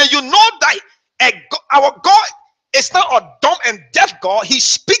 and you know that our God is not a dumb and deaf God. He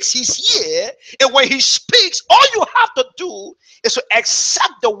speaks, he's here, and when he speaks, all you have to do is to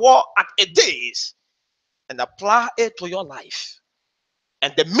accept the word as it is and apply it to your life.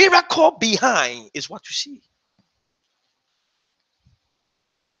 And the miracle behind is what you see.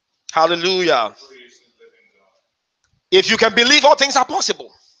 Hallelujah. If you can believe, all things are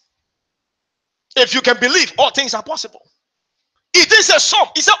possible. If you can believe, all things are possible. It is a sum.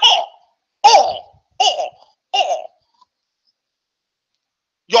 It's a all.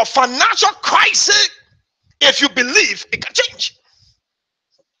 Your financial crisis, if you believe, it can change.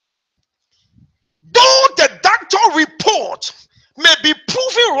 Though the doctor report may be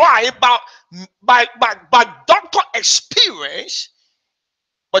proven right by doctor experience,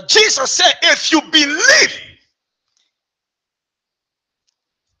 but Jesus said, if you believe,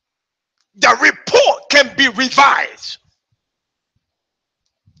 the report can be revised.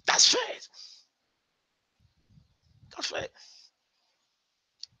 That's faith. That's faith.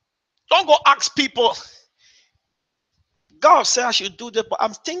 Don't go ask people, God said I should do this, but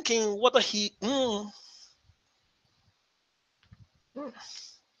I'm thinking whether he.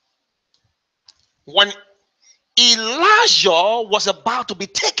 When Elijah was about to be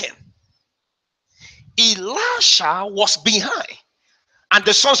taken, Elisha was behind, and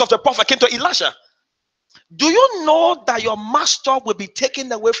the sons of the prophet came to Elisha. Do you know that your master will be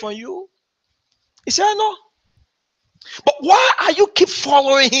taken away from you? He said, I know. But why are you keep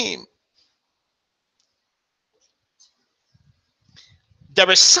following him? There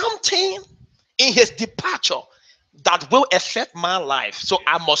is something in his departure that will affect my life, so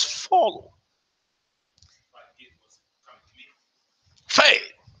I must follow.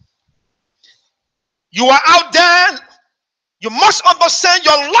 Faith. You are out there. You must understand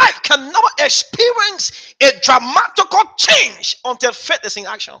your life can never experience a dramatical change until faith is in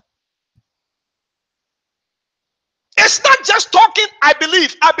action. It's not just talking, I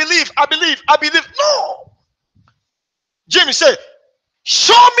believe. No. Jimmy said,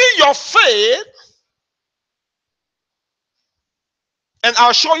 show me your faith, and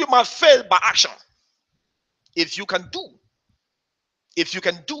I'll show you my faith by action. If you can do.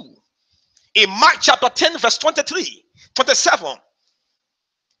 In Mark chapter 10, verse 23, 27,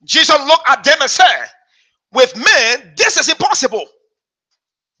 Jesus looked at them and said, with men, this is impossible.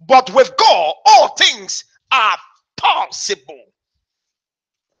 But with God, all things are possible.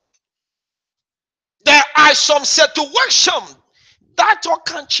 There are some situations that talk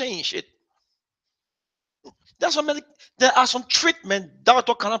can't change it. There are some treatment that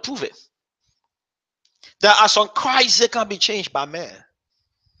talk cannot prove it. There are some crises that can be changed by man.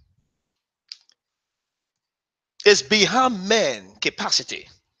 It's beyond man capacity.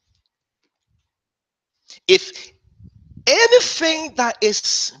 If anything that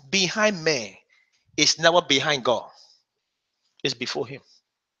is behind man is never behind God, it's before him.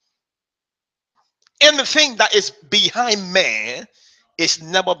 Anything that is behind man is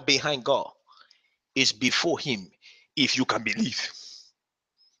never behind God, it's before him. If you can believe.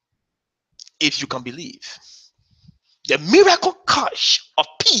 If you can believe. The miracle catch of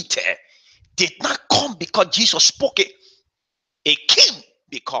Peter did not come because Jesus spoke it. It came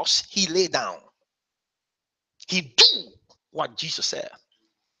because he lay down. He do what Jesus said.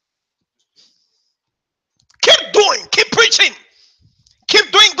 Keep doing, keep preaching,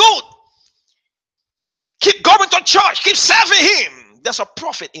 keep doing good, keep going to church, keep serving him. There's a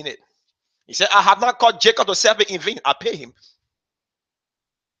profit in it. He said, I have not called Jacob to serve me in vain. I pay him.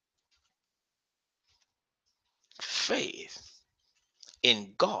 Faith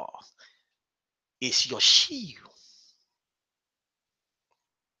in God is your shield.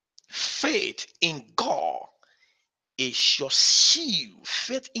 Faith in God is your shield.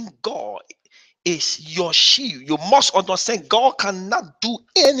 Faith in God is your shield. You must understand God cannot do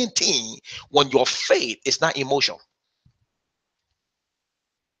anything when your faith is not emotional.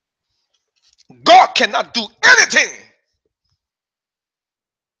 God cannot do anything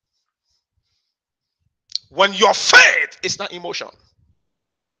when your faith is not emotional.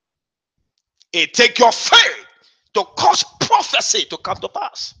 It takes your faith to cause prophecy to come to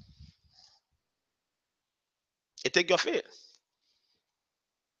pass. It takes your faith.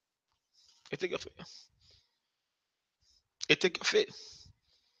 It takes your faith. It takes your faith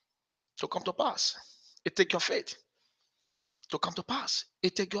to come to pass. It takes your faith to come to pass.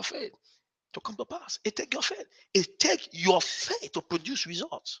 It takes your faith to come to pass. It takes your faith. It takes your faith to produce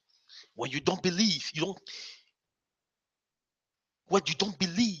results. When you don't believe, what you don't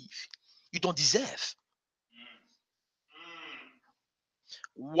believe, you don't deserve.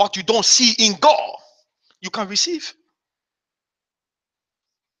 What you don't see in God, you can receive.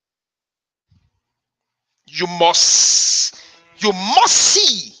 You must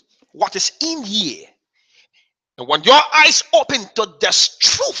see what is in here. And when your eyes open to this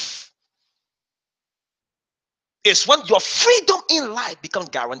truth, is when your freedom in life becomes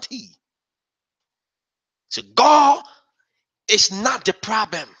guaranteed. So God is not the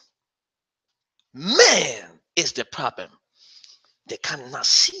problem. Man is the problem. They cannot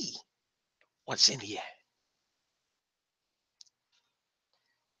see what's in here.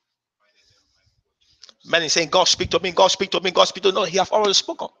 Man is saying, God speak to me, God speak to me, God speak to me. No, he have already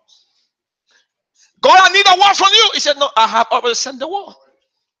spoken. God, I need a word from you. He said, no, I have already sent the word.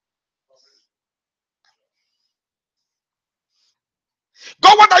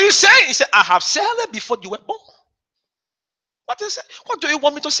 God, what are you saying? He said, I have said it before you were born. What is it? What do you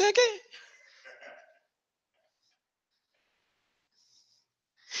want me to say again?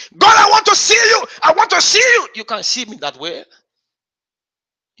 God, I want to see you. I want to see you. You can't see me that way.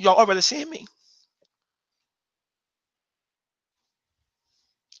 You are already seeing me.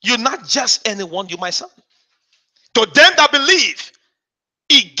 You're not just anyone, you my son. To them that believe,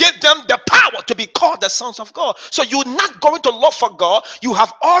 he gave them the power to be called the sons of God. So you're not going to look for God. You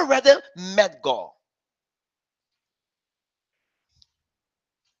have already met God.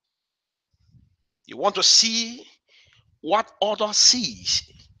 You want to see what others sees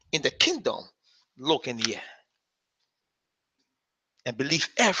in the kingdom. Look in here and believe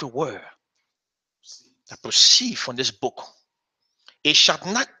every word that proceeds from this book. It shall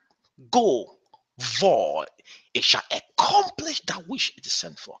not go void. It shall accomplish that which it is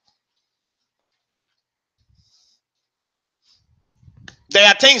sent for. There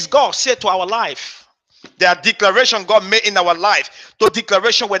are things God said to our life. There are declarations God made in our life. The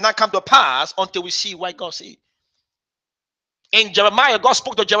declaration will not come to pass until we see what God said. In Jeremiah, God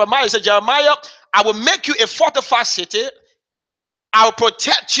spoke to Jeremiah. He said, Jeremiah, I will make you a fortified city. I will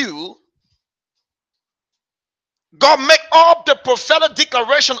protect you. God made all the prophetic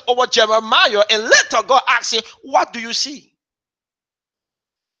declaration over Jeremiah, and later God asked him, what do you see?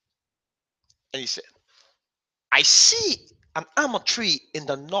 And he said, I see an almond tree in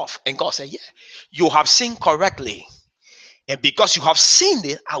the north. And God said, yeah, you have seen correctly. And because you have seen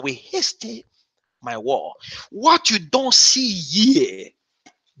it, I will hasten my word. What you don't see here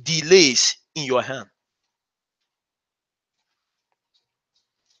delays in your hand.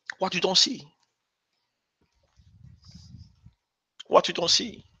 What you don't see. What you don't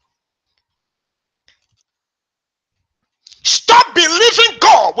see. Stop believing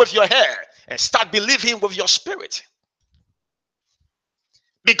God with your head and start believing with your spirit.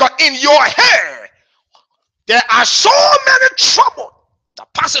 Because in your head, there are so many troubles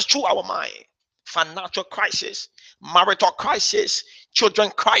that passes through our mind. Financial crisis, marital crisis,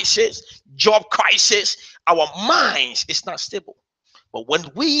 children crisis, job crisis. Our minds is not stable. But when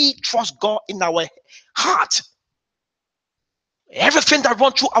we trust God in our heart, everything that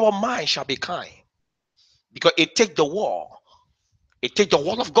runs through our mind shall be kind. Because it takes the word. It takes the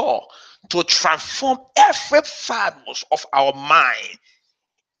word of God to transform every fibers of our mind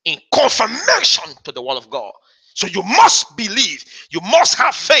in confirmation to the word of God. So you must believe, you must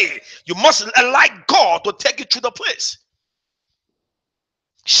have faith, you must allow God to take you to the place.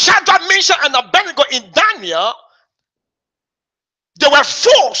 Shadrach, Meshach, and Abednego in Daniel, they were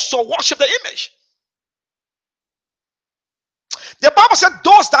forced to worship the image. The Bible said,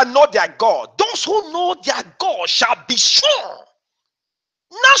 those that know their God, those who know their God shall be strong.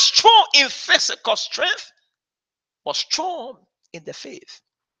 Not strong in physical strength, but strong in the faith.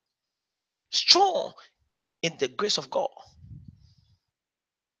 Strong in the grace of God.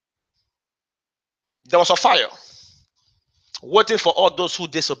 There was a fire waiting for all those who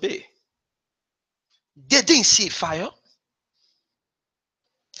disobey. They didn't see fire.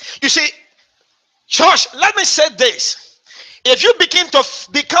 You see, church, let me say this. If you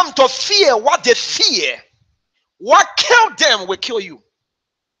become to fear what they fear, what killed them will kill you.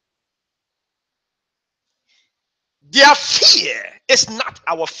 Their fear is not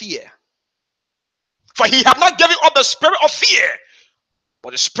our fear. For he have not given up the spirit of fear,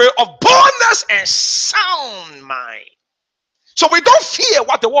 but the spirit of boldness and sound mind. So we don't fear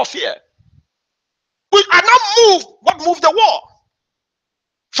what the world fear. We are not moved what moved the world.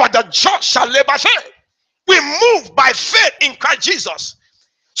 For the just shall live by faith. We move by faith in Christ Jesus.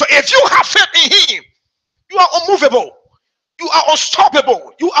 So if you have faith in him, you are unmovable. You are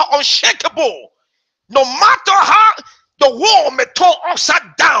unstoppable. You are unshakable. No matter how the world may turn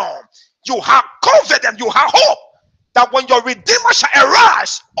upside down, You have confidence, you have hope that when your Redeemer shall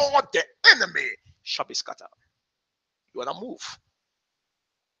arise, all the enemy shall be scattered. You wanna move.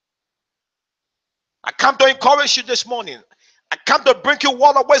 I come to encourage you this morning. I come to bring you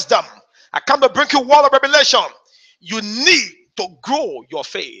word of wisdom. I come to bring you word of revelation. You need to grow your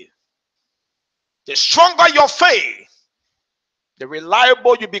faith. The stronger your faith, the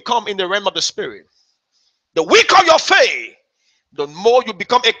reliable you become in the realm of the spirit. The weaker your faith, the more you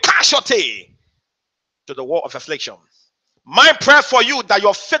become a casualty to the war of affliction. My prayer for you that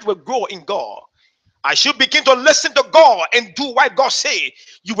your faith will grow in God. As you begin to listen to God and do what God says,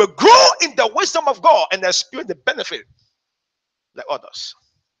 you will grow in the wisdom of God and experience the benefit like others.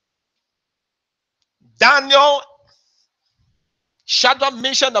 Daniel, Shadrach,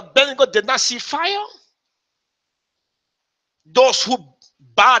 Meshach, and Abednego did not see fire. Those who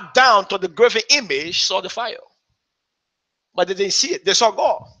bowed down to the graven image saw the fire, but they didn't see it. They saw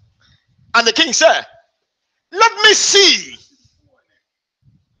God. And the king said, let me see,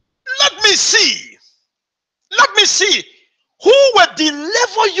 let me see, let me see who will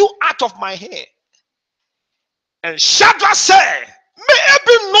deliver you out of my hand. And Shadrach said, may it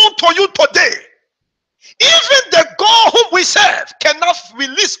be known to you today, even the God whom we serve cannot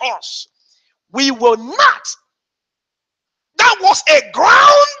release us. We will not. That was a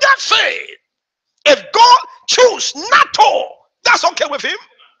grounded faith. If God choose not to, that's okay with him.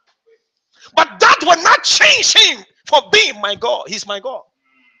 But that will not change him for being my God. He's my God.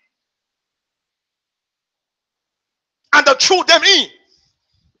 And the threw them in.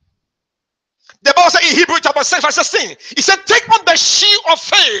 The Bible said in Hebrews chapter 6 verse 16, he said, take on the shield of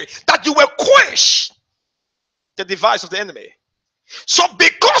faith that you will quench the device of the enemy. So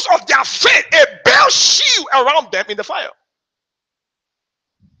because of their faith, a bell shield around them in the fire.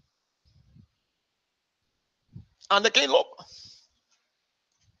 And the king looked.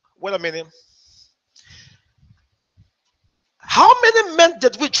 Wait a minute. How many men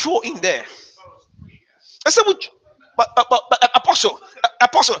did we throw in there? I said, but apostle,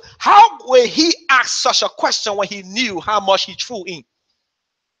 how will he ask such a question when he knew how much he threw in?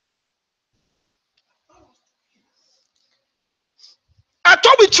 I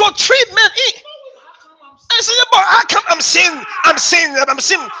thought we threw 3 men in. I said, but how come I'm saying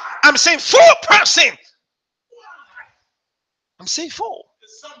 4 person. I'm saying 4.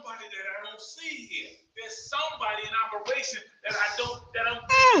 There's somebody that I don't see here. There's somebody in operation that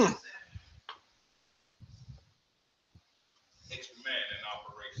I'm extra man in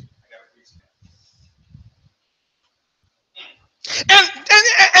operation. I gotta reach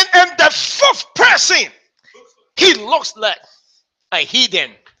that. And the 4th person, he looks like a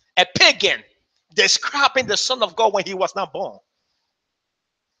heathen, a pagan, describing the Son of God when he was not born.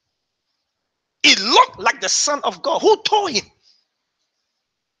 He looked like the Son of God. Who told him?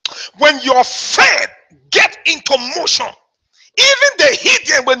 When your faith get into motion, even the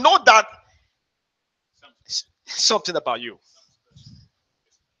heathen will know that something about you.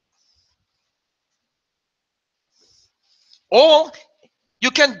 Oh,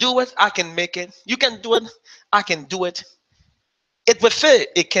 you can do it, I can make it. You can do it, I can do it. It will fail,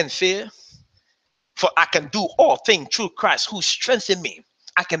 it can fail. For I can do all things through Christ who strengthens me.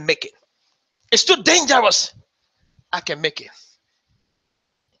 I can make it. It's too dangerous. I can make it.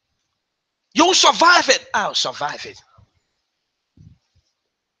 You'll survive it. I'll survive it.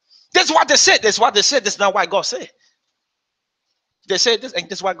 That's what they said. That's what they said. That's not what God said. They said this, and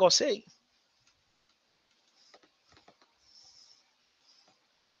that's what God said.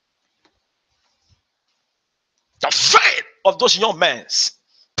 The faith of those young men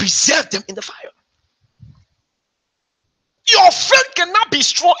preserved them in the fire. Your faith cannot be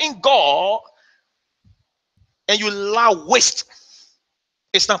strong in God and you allow waste.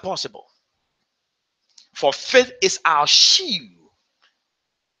 It's not possible. For faith is our shield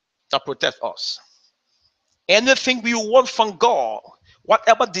that protects us. Anything we want from God,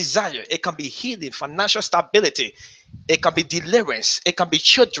 whatever desire, it can be healing, financial stability, it can be deliverance, it can be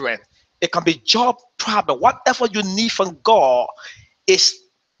children, it can be job problem. Whatever you need from God, is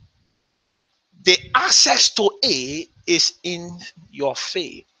the access to it is in your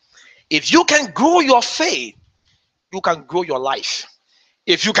faith. If you can grow your faith, you can grow your life.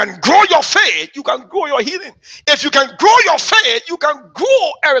 If you can grow your faith, you can grow your healing. If you can grow your faith, you can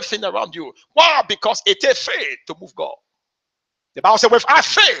grow everything around you. Why? Because it takes faith to move God. The Bible says, without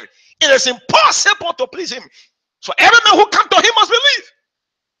faith, it is impossible to please him. So every man who comes to him must believe.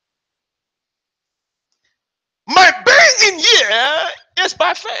 My being in here is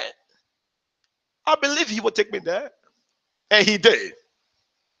by faith. I believe he will take me there. And he did.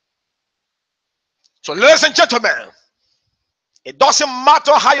 So ladies and gentlemen, It doesn't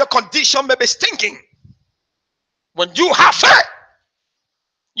matter how your condition may be stinking. When you have faith,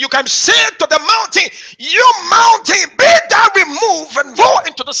 you can say to the mountain, you mountain, be thou removed and roll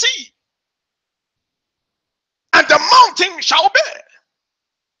into the sea. And the mountain shall obey.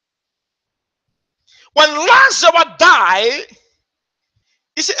 When Lazarus died,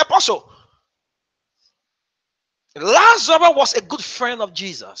 you see, Apostle, Lazarus was a good friend of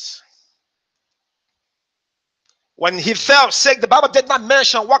Jesus. When he fell sick, the Bible did not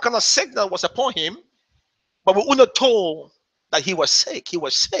mention what kind of sickness was upon him, but we only told that he was sick. He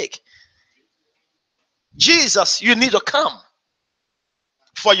was sick. Jesus, you need to come.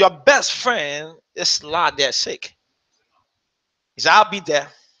 For your best friend is lying there sick. He said, I'll be there.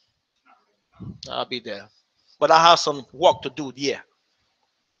 I'll be there. But I have some work to do here.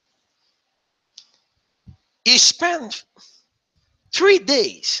 He spent 3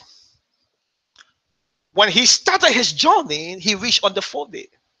 days. When he started his journey, he reached on the 4th day.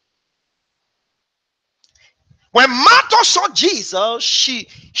 When Martha saw Jesus, she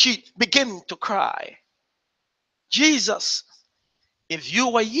began to cry. Jesus, if you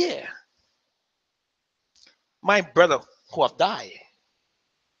were here, my brother who have died.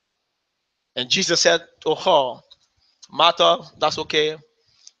 And Jesus said to her, Martha, that's okay.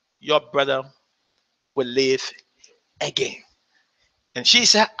 Your brother will live again. And she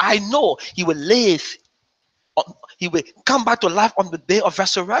said, I know he will live. He will come back to life on the day of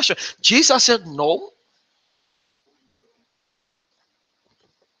resurrection. Jesus said, no.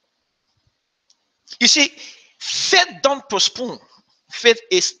 You see, faith don't postpone. Faith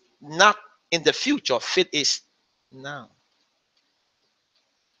is not in the future. Faith is now.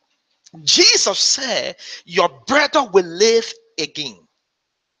 Jesus said, your brother will live again.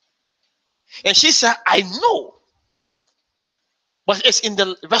 And she said, I know. But it's in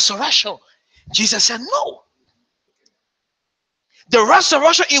the resurrection. Jesus said, no. The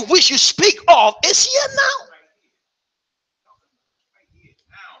resurrection in which you speak of is here now.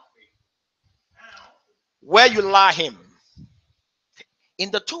 Where you lie him? In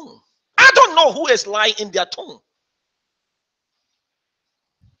the tomb. I don't know who is lying in their tomb.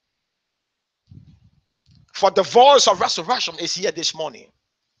 For the voice of resurrection is here this morning.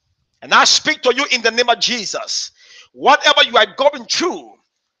 And I speak to you in the name of Jesus. Whatever you are going through,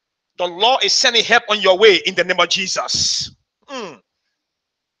 the Lord is sending help on your way in the name of Jesus.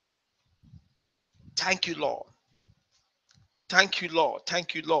 Thank you, Lord. Thank you, Lord.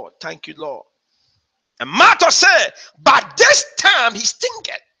 Thank you, Lord. Thank you, Lord. And Martha said, by this time he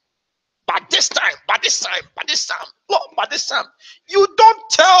stinketh. By this time, Lord, by this time. You don't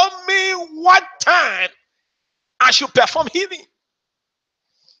tell me what time I should perform healing.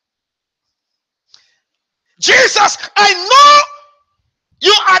 Jesus, I know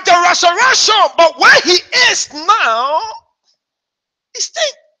you are the resurrection, but where he is now, he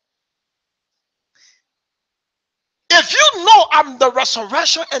stinks. If you know I'm the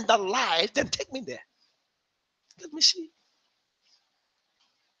resurrection and the life, then take me there. Let me see.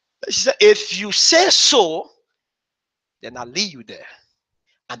 She said, if you say so, then I'll lead you there.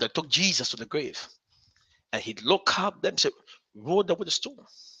 And they took Jesus to the grave. And he looked up them and said, roll them with the stone.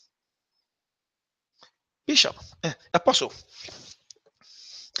 Bishop, apostle,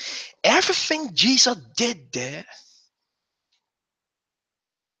 everything Jesus did there,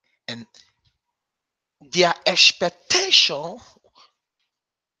 and their expectation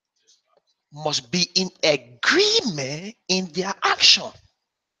must be in agreement in their action.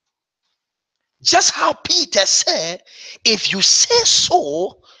 Just how Peter said, if you say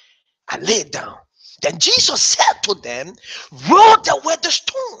so, I lay down. Then Jesus said to them, roll away the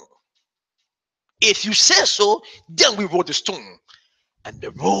stone. If you say so, then we roll the stone. And they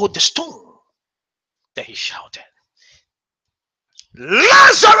rolled the stone. Then he shouted,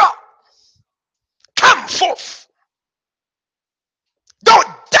 Lazarus, come forth. Don't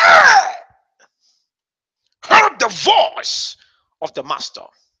dare heard the voice of the master.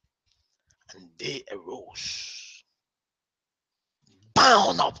 And they arose,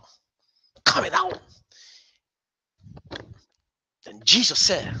 bound up, coming out. Then Jesus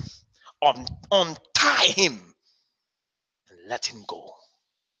said, untie him and let him go.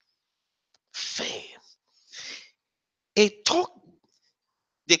 Faith. It took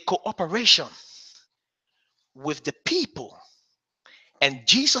the cooperation with the people and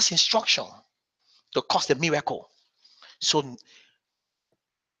Jesus' instruction to cause the miracle. So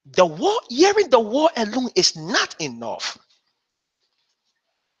the word, hearing the word alone is not enough.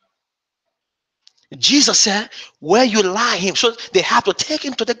 Jesus said, where you lie him, so they have to take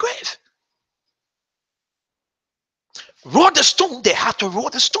him to the grave. Roll the stone, they have to roll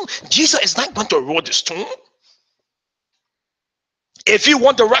the stone. Jesus is not going to roll the stone. If you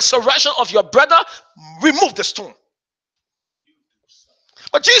want the resurrection of your brother, remove the stone.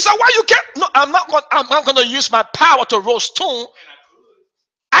 But Jesus, why you can't? No, I'm not going to use my power to roll stone.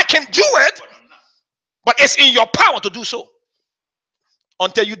 I can do it, but it's in your power to do so.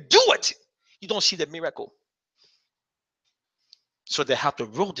 Until you do it, you don't see the miracle. So they have to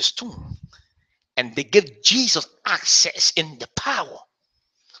roll the stone, and they give Jesus access in the power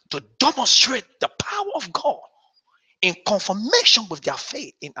to demonstrate the power of God in confirmation with their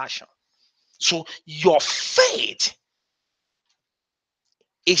faith in action. So your faith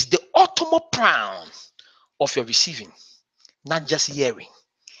is the ultimate crown of your receiving, not just hearing.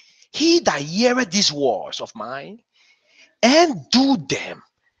 He that heareth these words of mine and do them,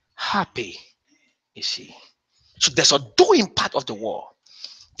 happy is he. So there's a doing part of the word.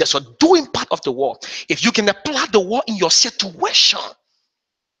 There's a doing part of the word. If you can apply the word in your situation,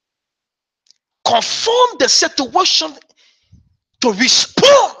 conform the situation to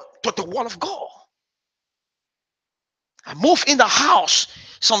respond to the word of God. I moved in the house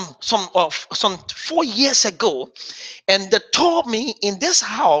some 4 years ago, and they told me in this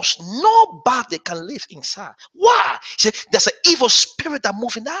house nobody can live inside. Why? He said there's an evil spirit that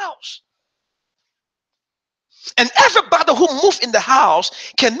moves in the house, and everybody who moves in the house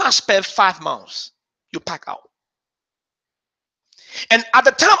cannot spend 5 months. You pack out. And at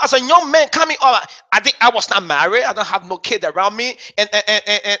the time, as a young man coming up, I think I was not married. I don't have no kid around me, and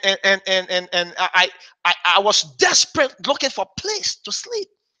I was desperate looking for a place to sleep.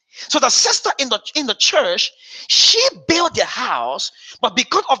 So the sister in the church, she built the house, but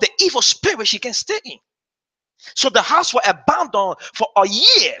because of the evil spirit, she can stay in. So the house was abandoned for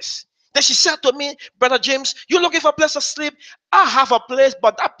years. Then she said to me, Brother James, you're looking for a place to sleep? I have a place,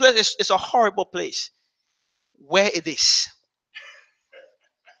 but that place is a horrible place. Where it is?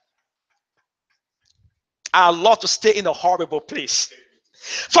 I love to stay in a horrible place.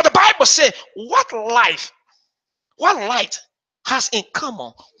 For the Bible says, what light has in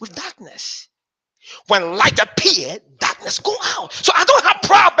common with darkness? When light appeared, darkness go out. So I don't have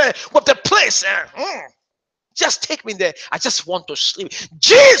problem with the place. Just take me there. I just want to sleep.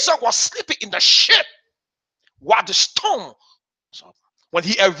 Jesus was sleeping in the ship while the storm. So when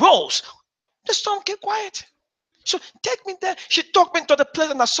he arose, the storm kept quiet. So take me there. She took me to the place,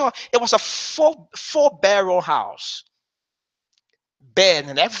 and I saw it was a four barrel house, bed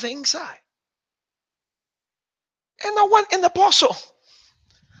and everything inside. And I went in the apostle.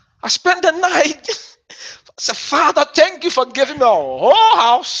 I spent the night. I said, Father, thank you for giving me a whole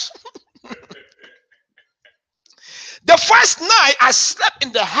house. The first night I slept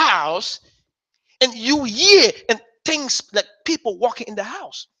in the house, and you hear and things like people walking in the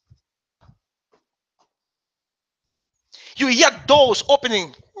house. You hear doors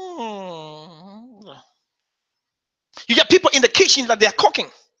opening. You hear people in the kitchen that they're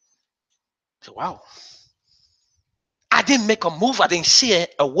cooking. So, wow. I didn't make a move. I didn't say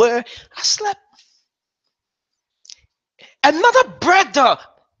a word. I slept. Another brother,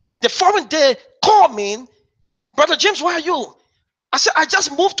 the following day, called me. Brother James, where are you? I said, I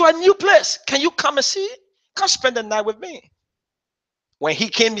just moved to a new place. Can you come and see? Come spend the night with me. When he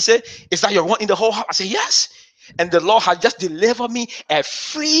came, he said, is that your one in the whole house? I said, yes. And the Lord had just delivered me a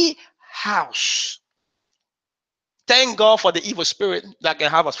free house. Thank God for the evil spirit that can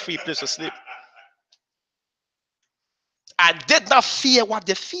have a free place to sleep. I did not fear what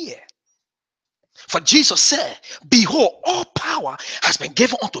they fear. For Jesus said, behold, all power has been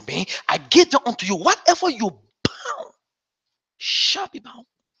given unto me. I give them unto you. Whatever you bound shall be bound.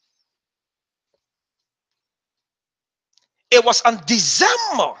 It was on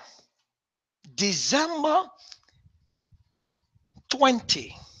December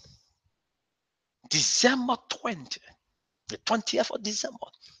 20. December 20. The 20th of December.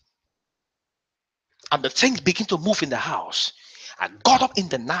 And the things begin to move in the house. I got up in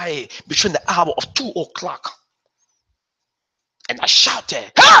the night between the hour of 2 o'clock. And I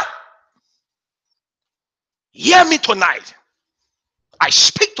shouted, hey! Hear me tonight. I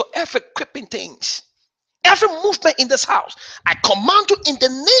speak to every creeping things. Every movement in this house. I command you in the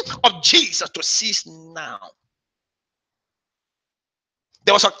name of Jesus to cease now.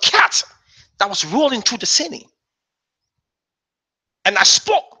 There was a cat that was rolling through the city. And I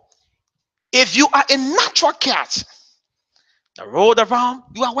spoke. If you are a natural cat that rolled around,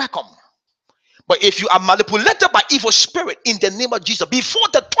 you are welcome. But if you are manipulated by evil spirit, in the name of Jesus, before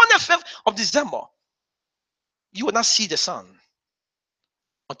the 25th of December, you will not see the sun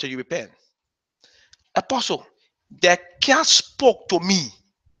until you repent. Apostle, the cat spoke to me.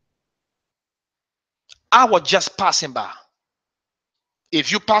 I was just passing by.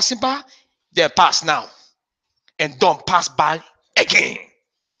 If you passing by, then pass now. And don't pass by again.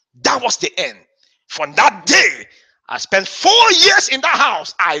 That was the end. From that day, I spent 4 years in that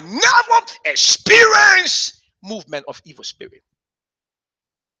house. I never experienced movement of evil spirit.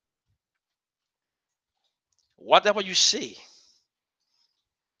 Whatever you say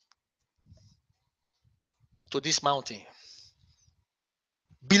to this mountain,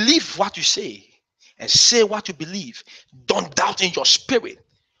 believe what you say and say what you believe. Don't doubt in your spirit.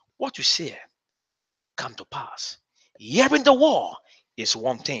 What you say come to pass. Hearing the word is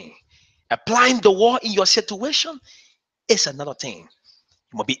one thing. Applying the word in your situation is another thing.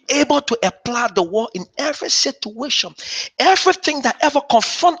 You must be able to apply the word in every situation. Everything that ever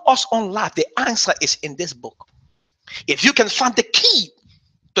confront us on life, the answer is in this book. If you can find the key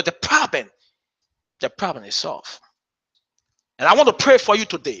to the problem is solved. And I want to pray for you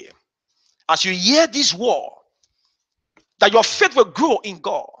today. As you hear this word, that your faith will grow in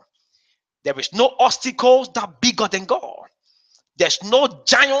God. There is no obstacles that are bigger than God. There's no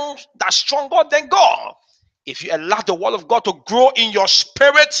giant that's stronger than God. If you allow the word of God to grow in your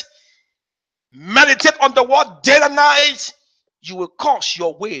spirit, meditate on the word day and night, you will cause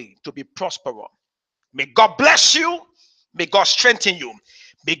your way to be prosperous. May God bless you. May God strengthen you.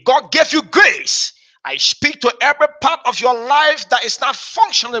 May God give you grace. I speak to every part of your life that is not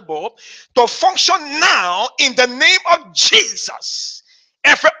functionable to function now in the name of Jesus.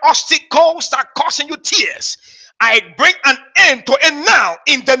 Every obstacles that causing you tears, I bring an end to it now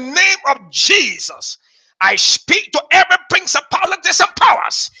in the name of Jesus. I speak to every principalities and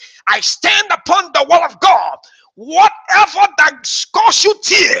powers. I stand upon the word of God. Whatever that cause you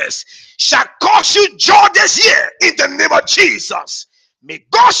tears shall cause you joy this year in the name of Jesus. May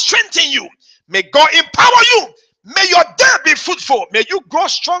God strengthen you. May God empower you. May your day be fruitful. May you grow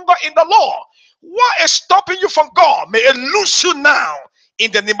stronger in the Lord. What is stopping you from God? May it loose you now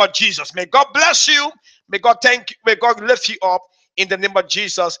in the name of Jesus. May God bless you. May God thank you. May God lift you up in the name of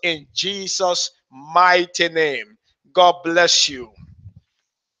Jesus. In Jesus' mighty name. God bless you.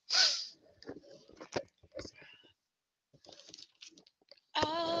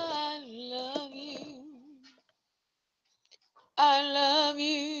 I love you. I love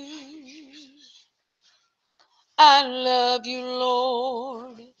you. I love you,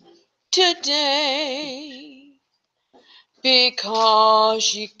 Lord, today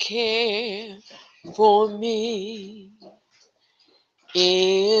because you care for me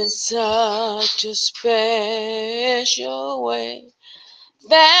in such a special way.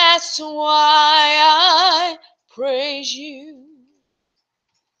 That's why I praise you.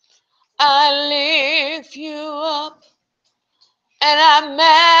 I lift you up and I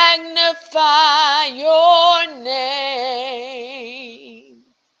magnify your name.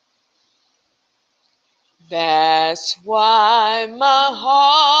 That's why my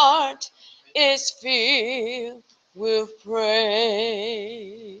heart is filled with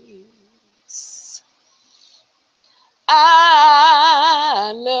praise.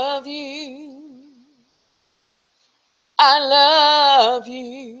 I love you. I love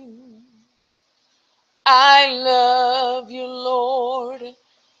you. I love you, Lord,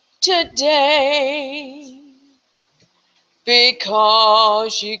 today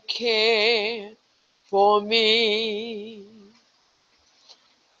because you care for me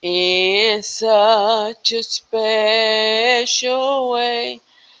in such a special way.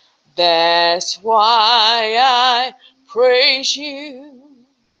 That's why I praise you.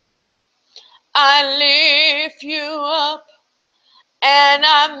 I lift you up and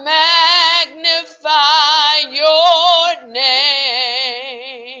I magnify your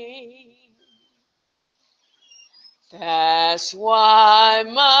name. That's why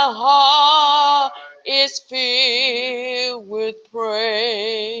my heart is filled with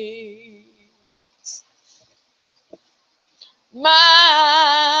praise.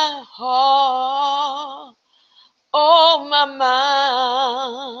 My heart, oh my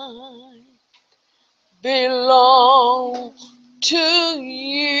mind, belong to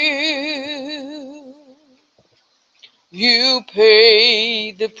you. You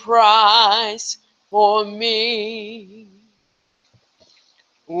paid the price for me.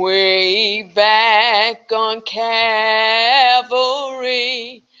 Way back on Calvary.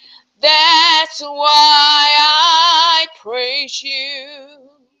 That's why I praise you.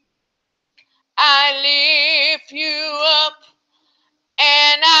 I lift you up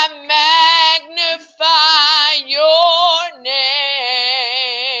and I magnify your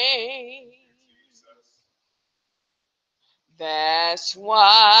name. That's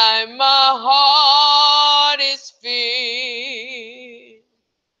why my heart is filled.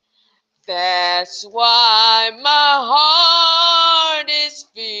 That's why my heart is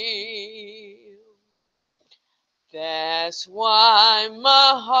filled. That's why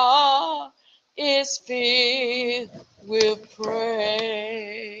my heart is filled with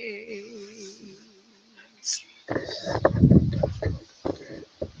praise.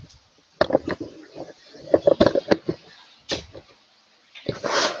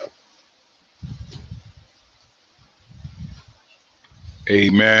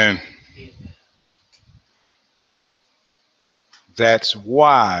 Amen. That's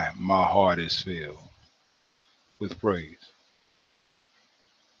why my heart is filled with praise.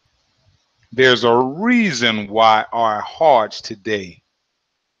 There's a reason why our hearts today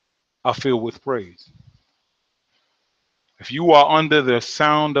are filled with praise. If you are under the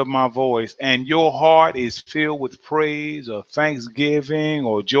sound of my voice and your heart is filled with praise or thanksgiving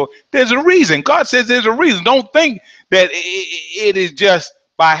or joy, there's a reason. God says there's a reason. Don't think that it is just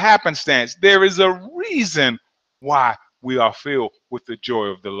by happenstance. There is a reason why we are filled with the joy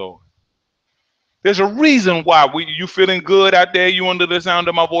of the Lord. There's a reason why you feeling good out there, you under the sound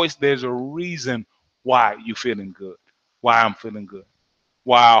of my voice. There's a reason why you feeling good, why I'm feeling good,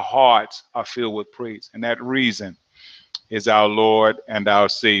 why our hearts are filled with praise. And that reason is our Lord and our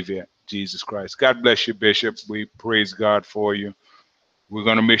Savior, Jesus Christ. God bless you, Bishop. We praise God for you. We're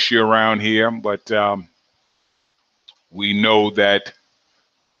going to miss you around here, but we know that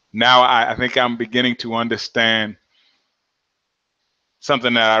now I think I'm beginning to understand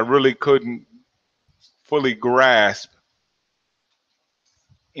something that I really couldn't fully grasp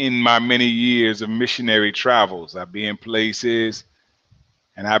in my many years of missionary travels. I'd be in places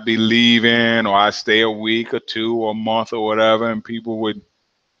and I'd be leaving, or I'd stay a week or two or a month or whatever, and people would,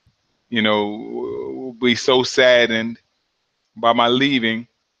 be so saddened by my leaving.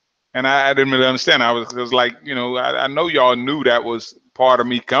 And I didn't really understand. I was like, I know y'all knew that was part of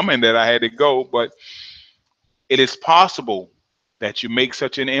me coming, that I had to go, but it is possible that you make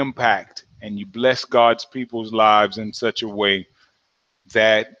such an impact and you bless God's people's lives in such a way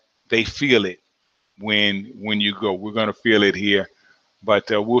that they feel it when you go. We're going to feel it here, but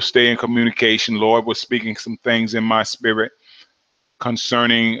we'll stay in communication. Lord was speaking some things in my spirit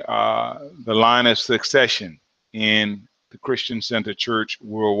concerning the line of succession in the Christian Center Church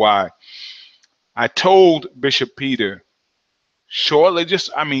worldwide. I told Bishop Peter shortly,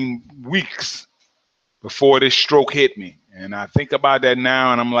 weeks before this stroke hit me. And I think about that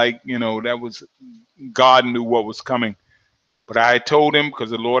now and I'm like, that was, God knew what was coming. But I told him, because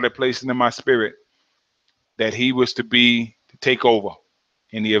the Lord had placed it in my spirit, that he was to take over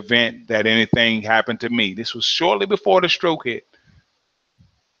in the event that anything happened to me. This was shortly before the stroke hit.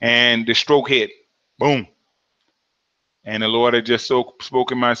 And the stroke hit. Boom. And the Lord had just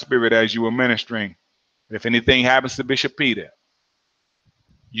spoke in my spirit as you were ministering. If anything happens to Bishop Peter,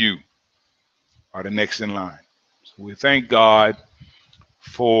 you are the next in line. So we thank God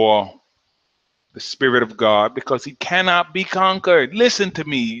for the Spirit of God, because he cannot be conquered. Listen to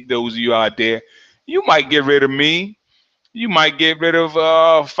me, those of you out there. You might get rid of me. You might get rid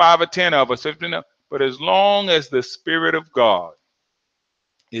of 5 or 10 of us, 15 of, but as long as the Spirit of God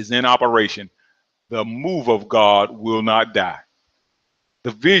is in operation, the move of God will not die.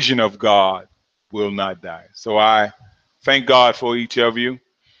 The vision of God will not die. So I thank God for each of you.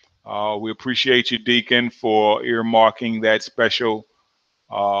 We appreciate you, Deacon, for earmarking that special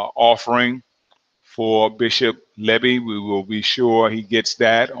offering for Bishop Lebbie. We will be sure he gets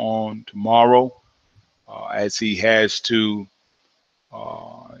that on tomorrow as he has to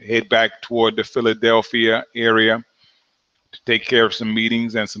head back toward the Philadelphia area to take care of some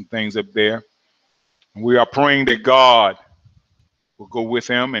meetings and some things up there. And we are praying that God will go with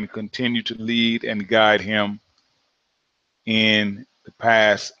him and continue to lead and guide him in the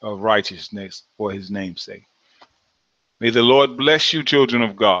path of righteousness for his name's sake. May the Lord bless you, children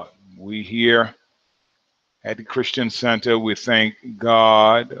of God. We here at the Christian Center, we thank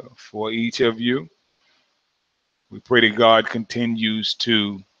God for each of you. We pray that God continues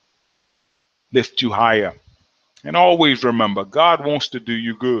to lift you higher. And always remember, God wants to do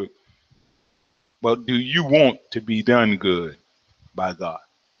you good. But do you want to be done good by God?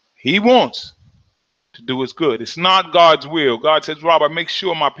 He wants to do us good. It's not God's will. God says, Robert, make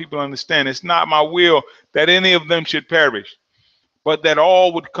sure my people understand it's not my will that any of them should perish, but that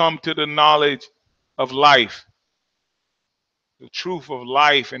all would come to the knowledge of life, the truth of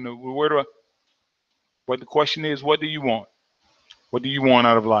life, and the word of. But the question is, what do you want? What do you want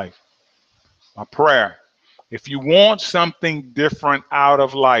out of life? My prayer. If you want something different out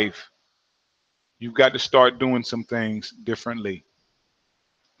of life, you've got to start doing some things differently.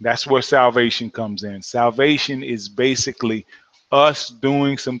 That's where salvation comes in. Salvation is basically us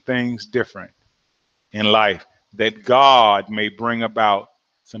doing some things different in life that God may bring about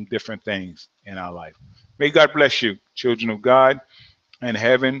some different things in our life. May God bless you, children of God, and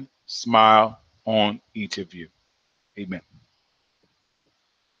heaven smile on each of you. Amen.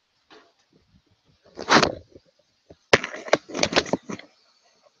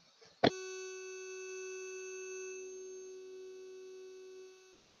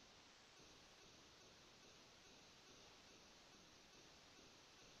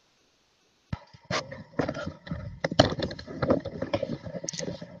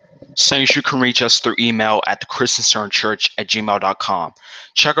 Saints, you can reach us through email at thechristiancernchurch@gmail.com.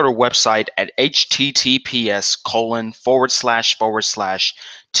 Check out our website at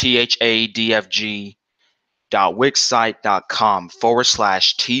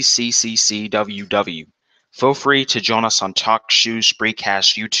Feel free to join us on TalkShoe,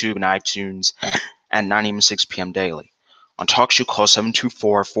 Spreecast, YouTube, and iTunes at 9 a.m. 6 p.m. daily. On TalkShoe, call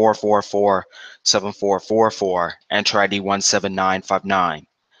 724-444-7444, enter ID 17959.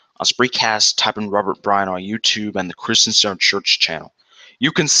 On Spreecast, type in Robert Bryan on YouTube and the Christian Center Church channel.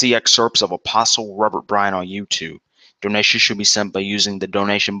 You can see excerpts of Apostle Robert Bryan on YouTube. Donations should be sent by using the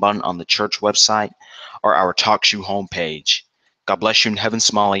donation button on the church website or our TalkShoe homepage. God bless you and heaven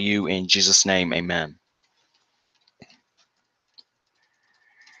smile on you. In Jesus' name, amen.